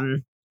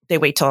 They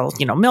wait till,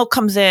 milk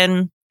comes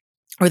in,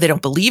 or they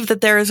don't believe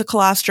that there is a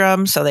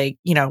colostrum. So they,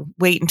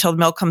 wait until the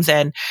milk comes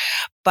in.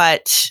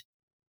 But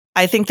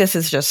I think this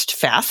is just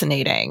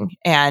fascinating.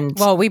 And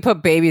well, we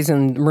put babies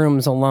in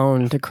rooms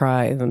alone to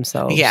cry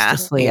themselves. Yeah. To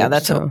sleep,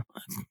 that's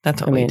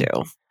what we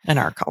do in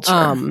our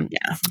culture.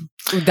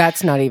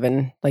 That's not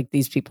even like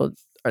these people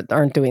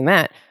aren't doing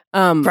that.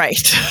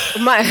 Right.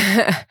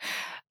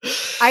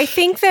 I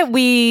think that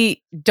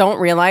we don't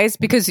realize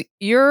because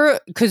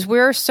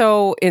we're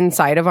so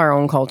inside of our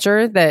own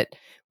culture that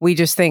we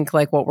just think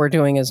like what we're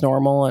doing is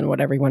normal and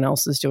what everyone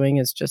else is doing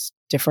is just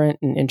different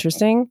and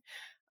interesting.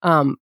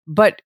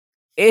 But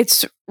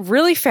it's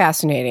really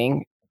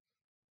fascinating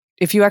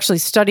if you actually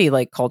study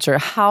like culture,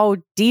 how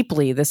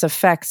deeply this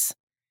affects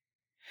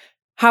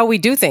how we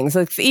do things.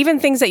 Like even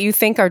things that you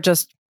think are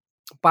just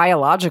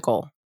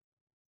biological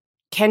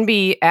can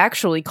be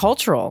actually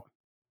cultural.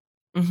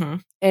 Mm-hmm.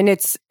 And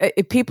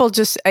people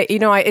just,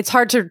 it's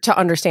hard to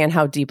understand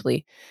how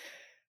deeply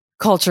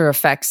culture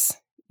affects,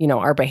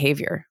 our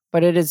behavior,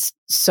 but it is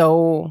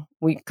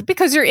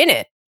because you're in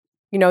it,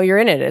 you're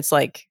in it. It's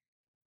like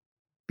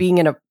being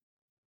in a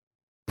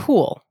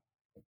pool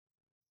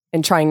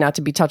and trying not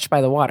to be touched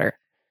by the water.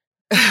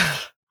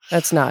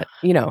 That's not,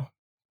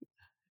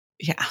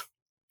 Yeah.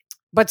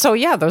 But so,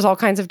 yeah, there's all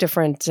kinds of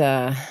different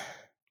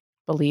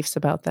beliefs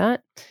about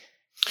that.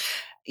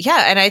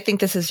 Yeah. And I think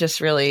this is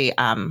just really,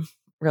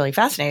 really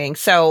fascinating.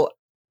 So,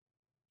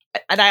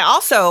 and I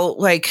also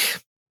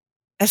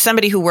as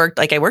somebody who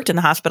I worked in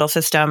the hospital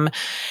system,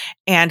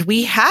 and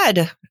we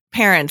had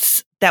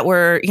parents that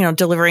were,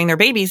 delivering their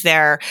babies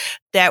there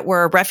that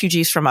were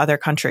refugees from other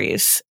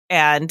countries.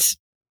 And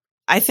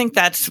I think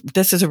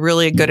this is a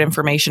really good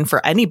information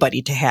for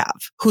anybody to have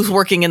who's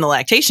working in the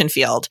lactation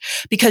field,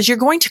 because you're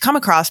going to come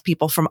across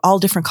people from all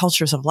different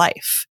cultures of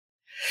life.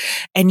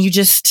 And you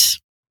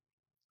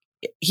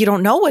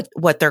don't know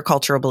what their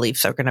cultural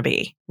beliefs are going to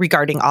be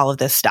regarding all of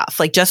this stuff.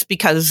 Like, just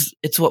because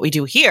it's what we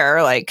do here,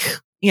 right.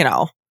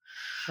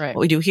 What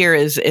we do here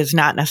is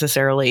not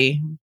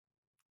necessarily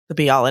the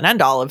be all and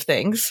end all of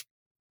things.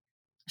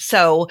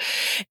 So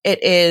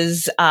it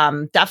is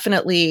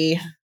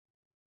definitely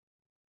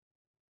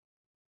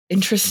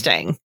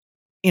interesting,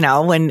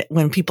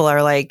 when people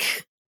are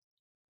like,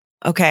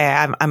 okay,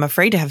 I'm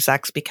afraid to have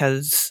sex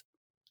because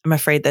I'm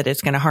afraid that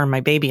it's going to harm my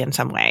baby in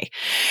some way.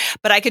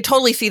 But I could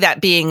totally see that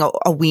being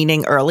a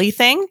weaning early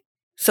thing,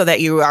 so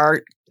that you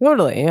are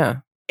totally,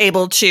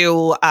 able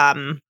to,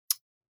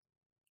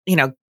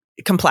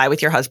 comply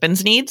with your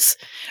husband's needs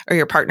or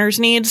your partner's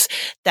needs.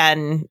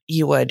 Then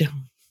you would,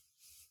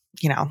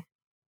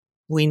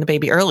 wean the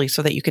baby early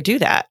so that you could do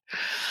that.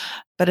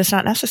 But it's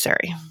not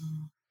necessary.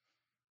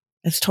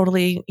 It's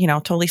totally,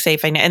 totally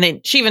safe.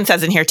 And she even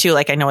says in here too,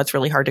 I know it's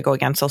really hard to go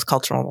against those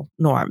cultural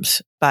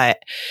norms, but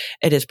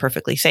it is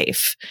perfectly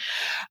safe.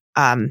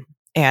 And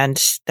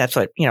that's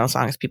what, as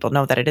long as people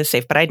know that it is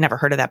safe. But I'd never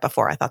heard of that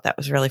before. I thought that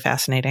was really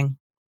fascinating.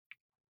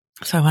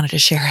 So I wanted to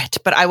share it,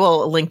 but I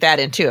will link that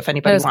in too if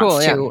anybody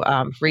wants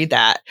to read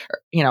that,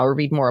 or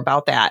read more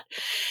about that.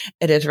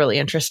 It is really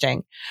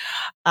interesting.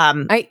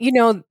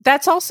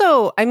 That's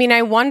also,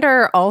 I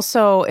wonder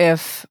also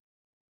if,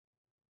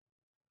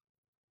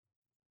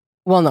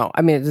 well, no,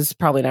 this is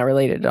probably not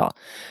related at all,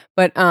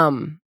 but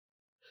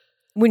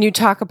when you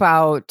talk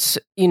about,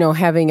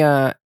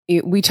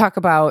 we talk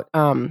about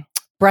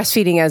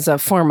breastfeeding as a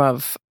form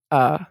of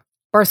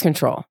birth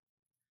control.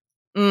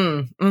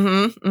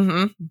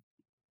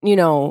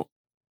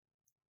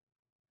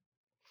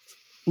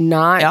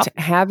 Not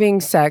having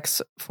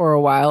sex for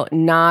a while,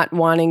 not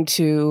wanting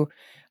to,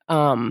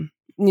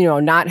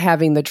 not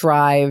having the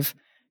drive,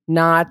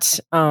 not,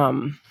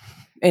 and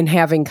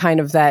having kind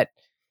of that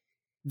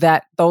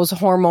those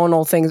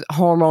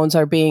hormones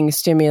are being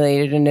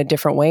stimulated in a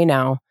different way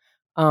now,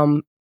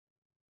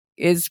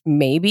 is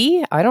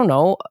maybe, I don't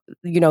know,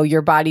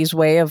 your body's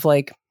way of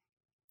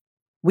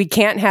we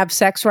can't have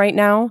sex right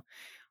now.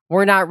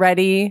 We're not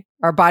ready.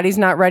 Our body's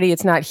not ready.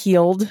 It's not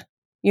healed,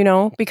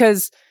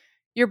 because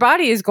your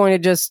body is going to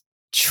just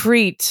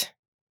treat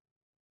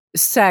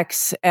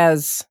sex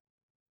as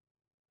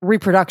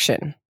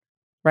reproduction,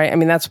 right?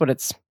 That's what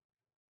it's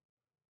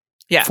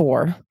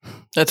for.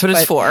 That's what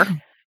it's for.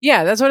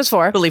 Yeah, that's what it's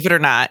for. Believe it or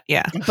not.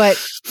 Yeah. But,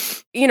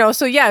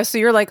 so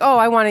you're like, oh,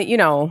 I want to,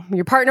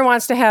 your partner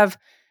wants to have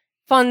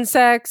fun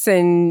sex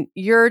and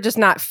you're just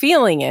not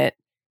feeling it.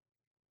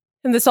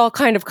 And this all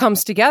kind of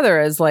comes together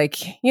as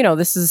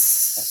this is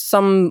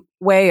some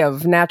way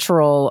of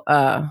natural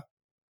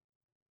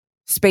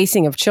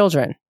spacing of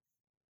children.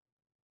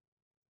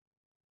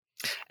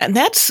 And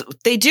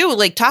they do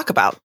talk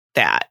about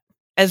that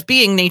as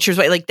being nature's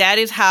way. That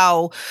is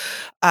how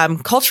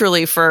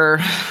culturally for,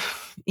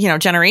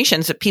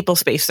 generations that people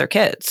space their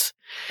kids,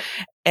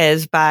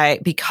 is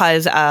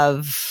because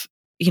of,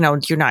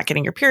 you're not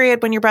getting your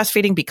period when you're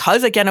breastfeeding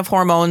because, again, of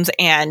hormones,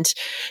 and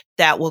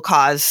that will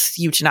cause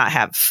you to not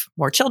have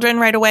more children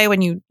right away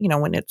when you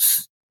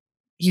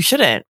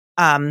shouldn't.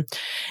 And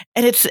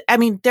it's,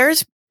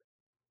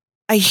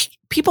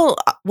 people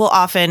will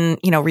often,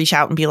 reach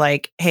out and be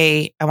like,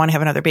 hey, I want to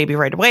have another baby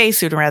right away,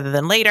 sooner rather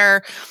than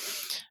later.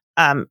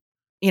 How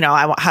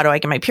do I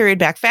get my period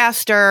back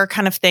faster,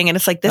 kind of thing. And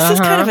it's this is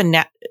kind of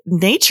a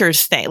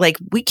nature's thing. We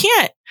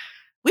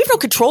have no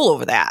control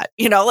over that.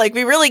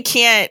 We really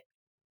can't.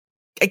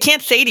 I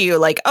can't say to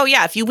you oh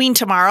yeah, if you wean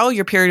tomorrow,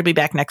 your period will be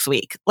back next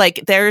week.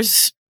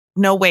 There's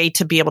no way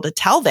to be able to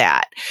tell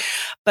that.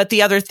 But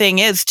the other thing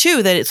is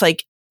too, that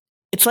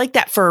it's it's like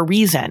that for a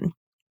reason.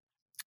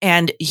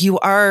 And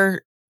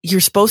you're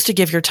supposed to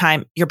give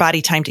your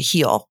body time to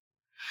heal.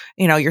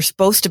 You're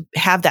supposed to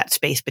have that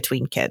space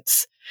between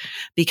kids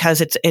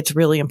because it's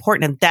really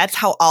important. And that's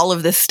how all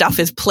of this stuff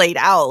is played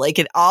out. Like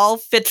it all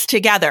fits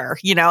together,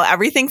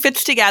 everything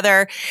fits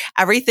together.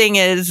 Everything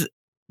is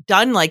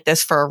done like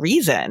this for a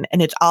reason.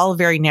 And it's all a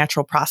very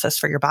natural process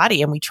for your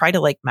body. And we try to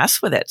like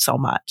mess with it so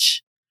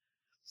much.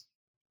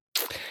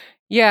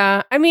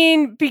 Yeah. I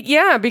mean,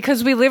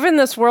 because we live in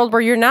this world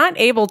where you're not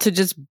able to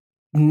just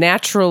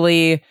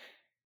naturally,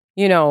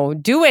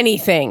 do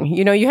anything.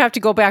 You have to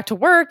go back to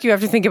work. You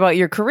have to think about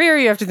your career.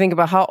 You have to think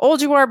about how old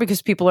you are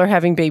because people are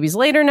having babies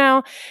later now.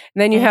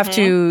 And then you have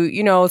to,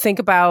 think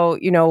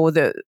about,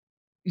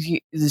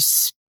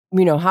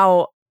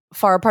 how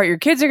far apart your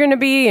kids are going to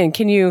be. And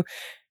can you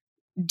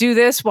do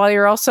this while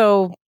you're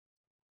also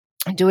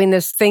doing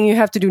this thing you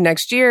have to do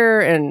next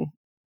year? And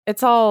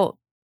it's all,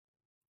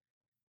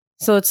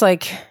 so it's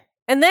like,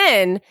 and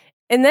then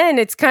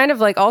it's kind of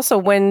like also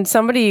when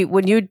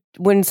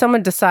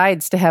someone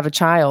decides to have a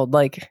child,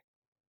 like,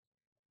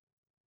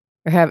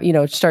 or have,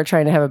 start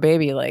trying to have a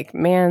baby, like,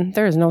 man,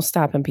 there is no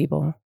stopping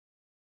people.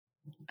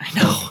 I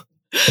know.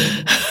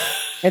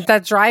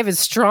 That drive is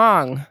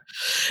strong.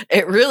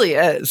 It really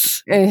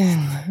is.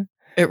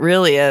 It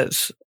really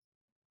is.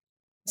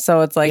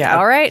 So it's like,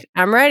 all right,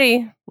 I'm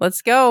ready.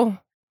 Let's go.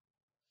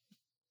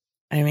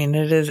 I mean,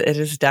 it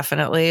is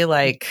definitely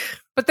like,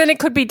 but then it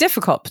could be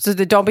difficult. So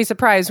don't be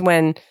surprised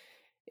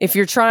if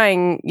you're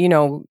trying,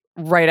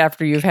 right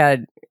after you've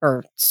had,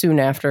 or soon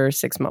after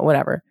 6 months,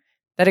 whatever,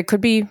 that it could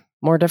be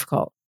more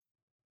difficult.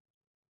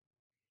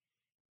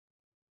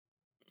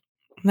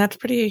 And that's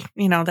pretty,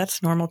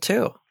 that's normal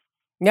too.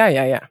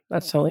 Yeah.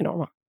 That's totally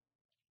normal.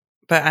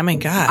 But I mean,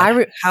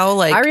 God, how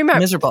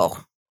miserable.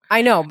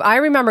 I know. I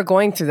remember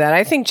going through that.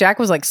 I think Jack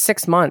was like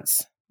 6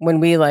 months when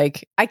we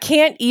I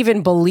can't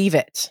even believe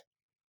it.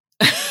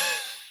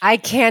 I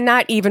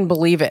cannot even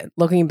believe it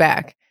looking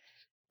back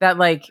that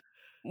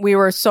we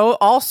were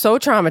all so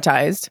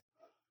traumatized.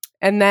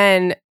 And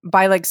then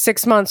by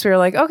 6 months, we were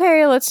like,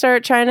 okay, let's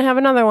start trying to have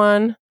another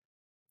one.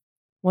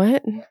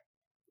 What?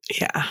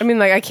 Yeah. I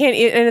mean, I can't,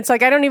 and it's I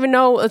don't even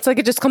know. It's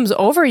it just comes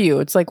over you.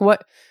 It's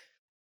what?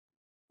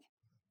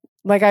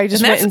 I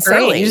just went insane.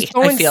 Early, you just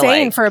go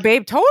insane for a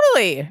babe.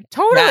 Totally.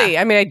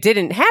 Yeah. I mean, it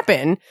didn't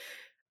happen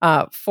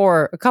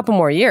for a couple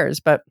more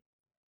years, but.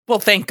 Well,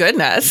 thank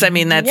goodness. I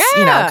mean, that's,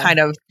 kind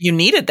of, you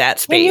needed that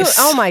space.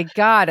 Oh my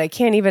God. I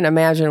can't even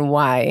imagine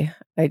why.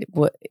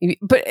 But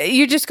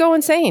you just go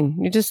insane.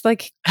 You just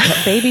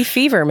baby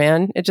fever,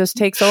 man. It just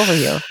takes over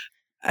you.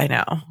 I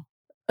know.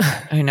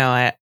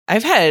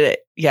 I've had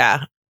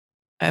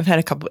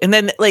a couple, and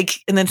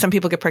then some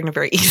people get pregnant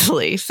very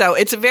easily. So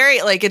it's very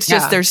it's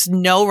just, there's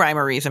no rhyme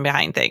or reason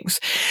behind things.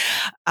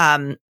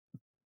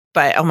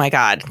 But oh my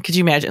God, could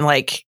you imagine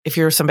if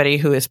you're somebody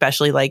who,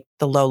 especially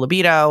the low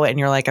libido, and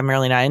you're I'm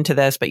really not into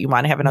this, but you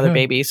want to have another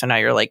baby. So now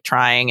you're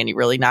trying and you're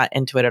really not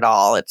into it at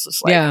all. It's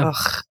just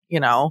ugh,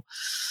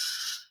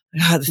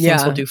 the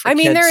things we'll do for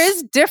kids. There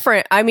is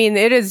different.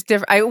 It is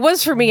different. It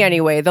was for me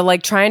anyway. The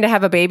trying to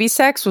have a baby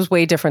sex was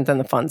way different than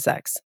the fun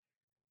sex.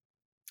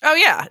 Oh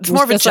yeah. It's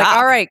more of a job.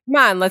 All right, come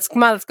on, let's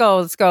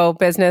go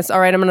business. All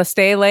right, I'm going to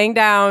stay laying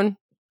down.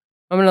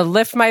 I'm going to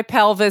lift my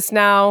pelvis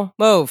now.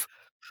 Move.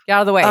 Get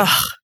out of the way.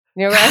 Ugh.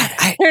 You're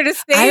right. Here to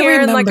stay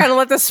here and kind of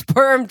let the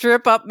sperm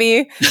drip up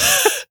me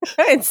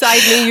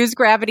inside me. Use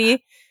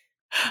gravity.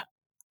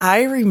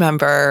 I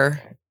remember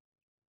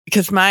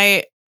because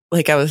I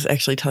was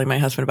actually telling my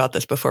husband about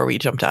this before we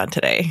jumped on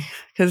today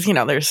because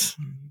there's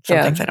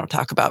some things I don't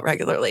talk about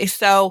regularly.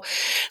 So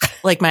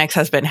my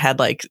ex-husband had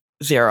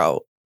zero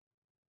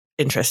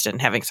interest in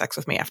having sex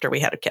with me after we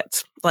had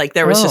kids.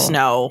 There was just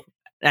no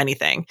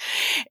anything.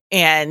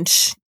 And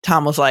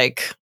Tom was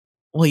like,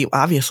 well, you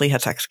obviously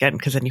had sex again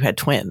because then you had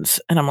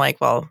twins. And I'm like,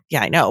 well,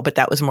 yeah, I know. But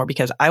that was more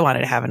because I wanted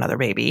to have another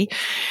baby.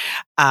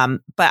 But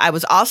I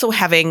was also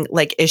having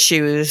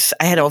issues.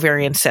 I had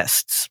ovarian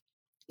cysts.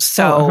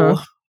 So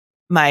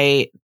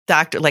my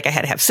doctor, I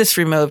had to have cysts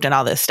removed and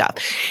all this stuff.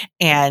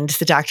 And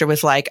the doctor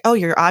was like, oh,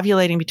 you're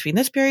ovulating between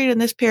this period and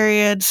this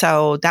period.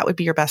 So that would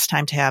be your best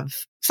time to have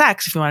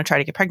sex if you want to try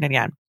to get pregnant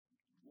again.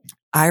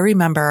 I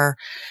remember,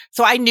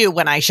 so I knew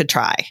when I should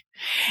try.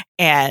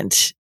 And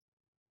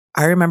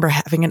I remember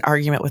having an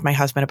argument with my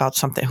husband about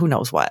something, who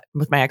knows what,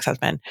 with my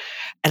ex-husband.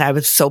 And I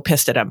was so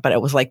pissed at him, but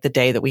it was the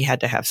day that we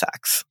had to have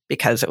sex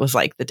because it was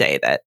the day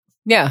that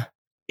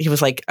he was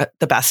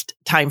the best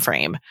time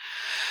frame.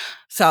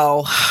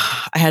 So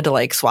I had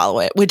to swallow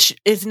it, which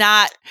is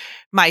not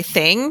my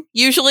thing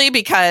usually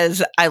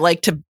because I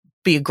like to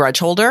be a grudge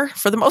holder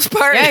for the most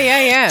part.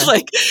 Yeah.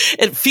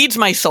 It feeds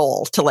my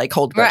soul to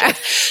hold grudges.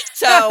 Right.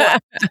 So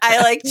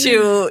I like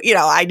to,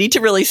 I need to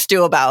really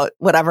stew about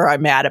whatever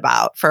I'm mad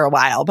about for a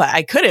while, but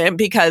I couldn't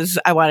because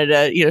I wanted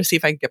to, see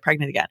if I could get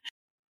pregnant again.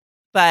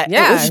 But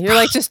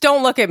you're just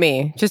don't look at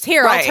me. Just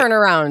here, I'll turn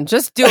around.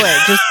 Just do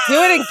it. Just do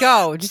it and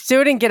go. Just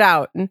do it and get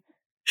out.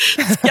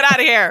 Just get out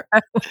of here.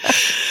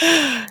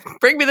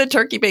 Bring me the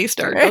turkey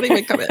baster. Don't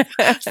even come in.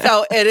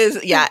 So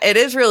it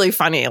is really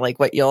funny, like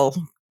what you'll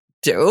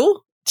do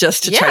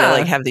just to try to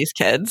like have these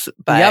kids.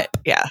 But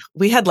yeah,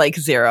 we had like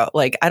zero.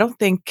 Like, I don't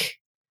think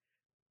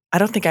I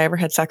ever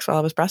had sex while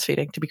I was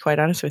breastfeeding, to be quite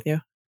honest with you.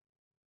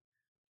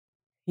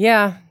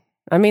 Yeah.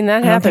 I mean,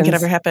 that I happens. don't think it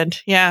ever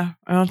happened. Yeah.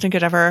 I don't think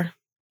it ever.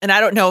 And I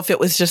don't know if it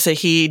was just that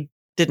he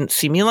didn't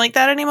see me like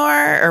that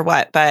anymore or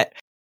what, but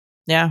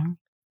yeah.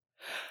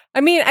 I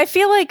mean, I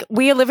feel like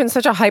we live in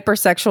such a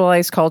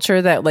hypersexualized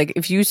culture that, like,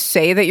 if you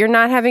say that you're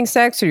not having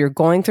sex or you're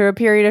going through a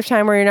period of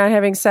time where you're not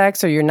having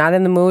sex or you're not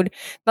in the mood,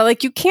 but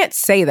like, you can't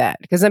say that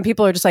because then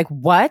people are just like,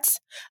 what?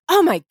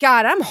 Oh my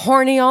God, I'm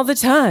horny all the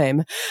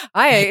time.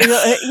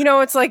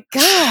 It's like,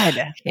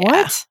 God,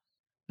 what?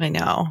 I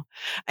know.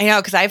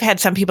 Because I've had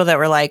some people that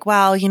were like,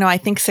 well, I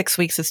think 6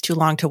 weeks is too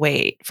long to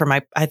wait for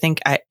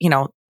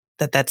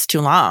that's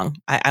too long.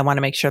 I want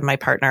to make sure my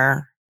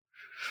partner,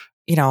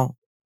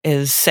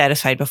 is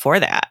satisfied before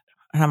that.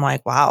 And I'm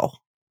like, wow.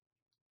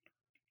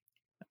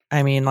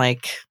 I mean,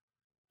 like,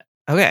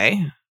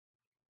 okay.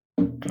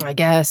 I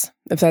guess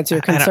if that's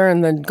your concern,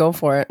 then go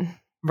for it.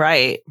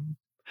 Right.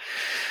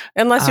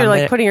 Unless you're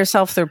like putting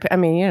yourself through,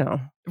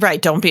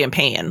 Right. Don't be in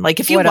pain. Like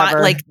if you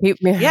want, like,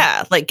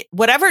 like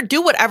whatever,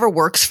 do whatever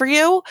works for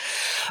you.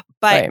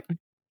 But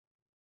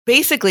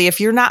basically,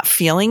 if you're not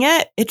feeling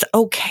it, it's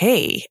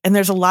okay. And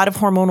there's a lot of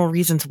hormonal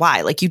reasons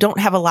why. Like you don't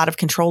have a lot of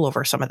control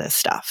over some of this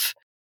stuff.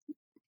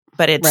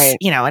 But it's,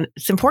 and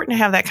it's important to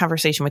have that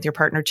conversation with your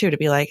partner too, to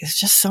be like, it's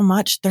just so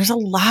much. There's a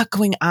lot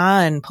going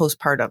on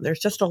postpartum. There's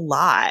just a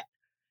lot.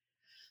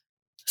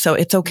 So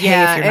it's okay.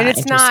 Yeah. If you're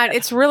and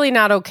it's really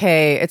not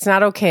okay. It's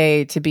not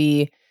okay to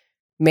be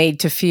made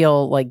to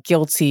feel like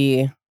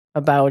guilty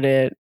about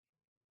it.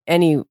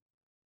 Anything,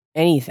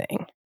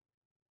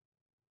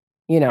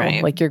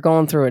 like you're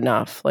going through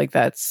enough. Like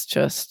that's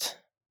just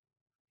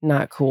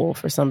not cool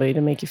for somebody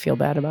to make you feel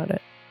bad about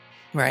it.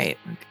 Right.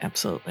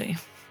 Absolutely.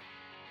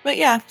 But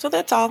yeah, so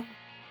that's all.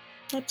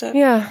 That's it.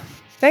 Yeah.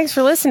 Thanks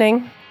for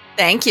listening.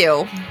 Thank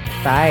you.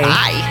 Bye.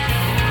 Bye.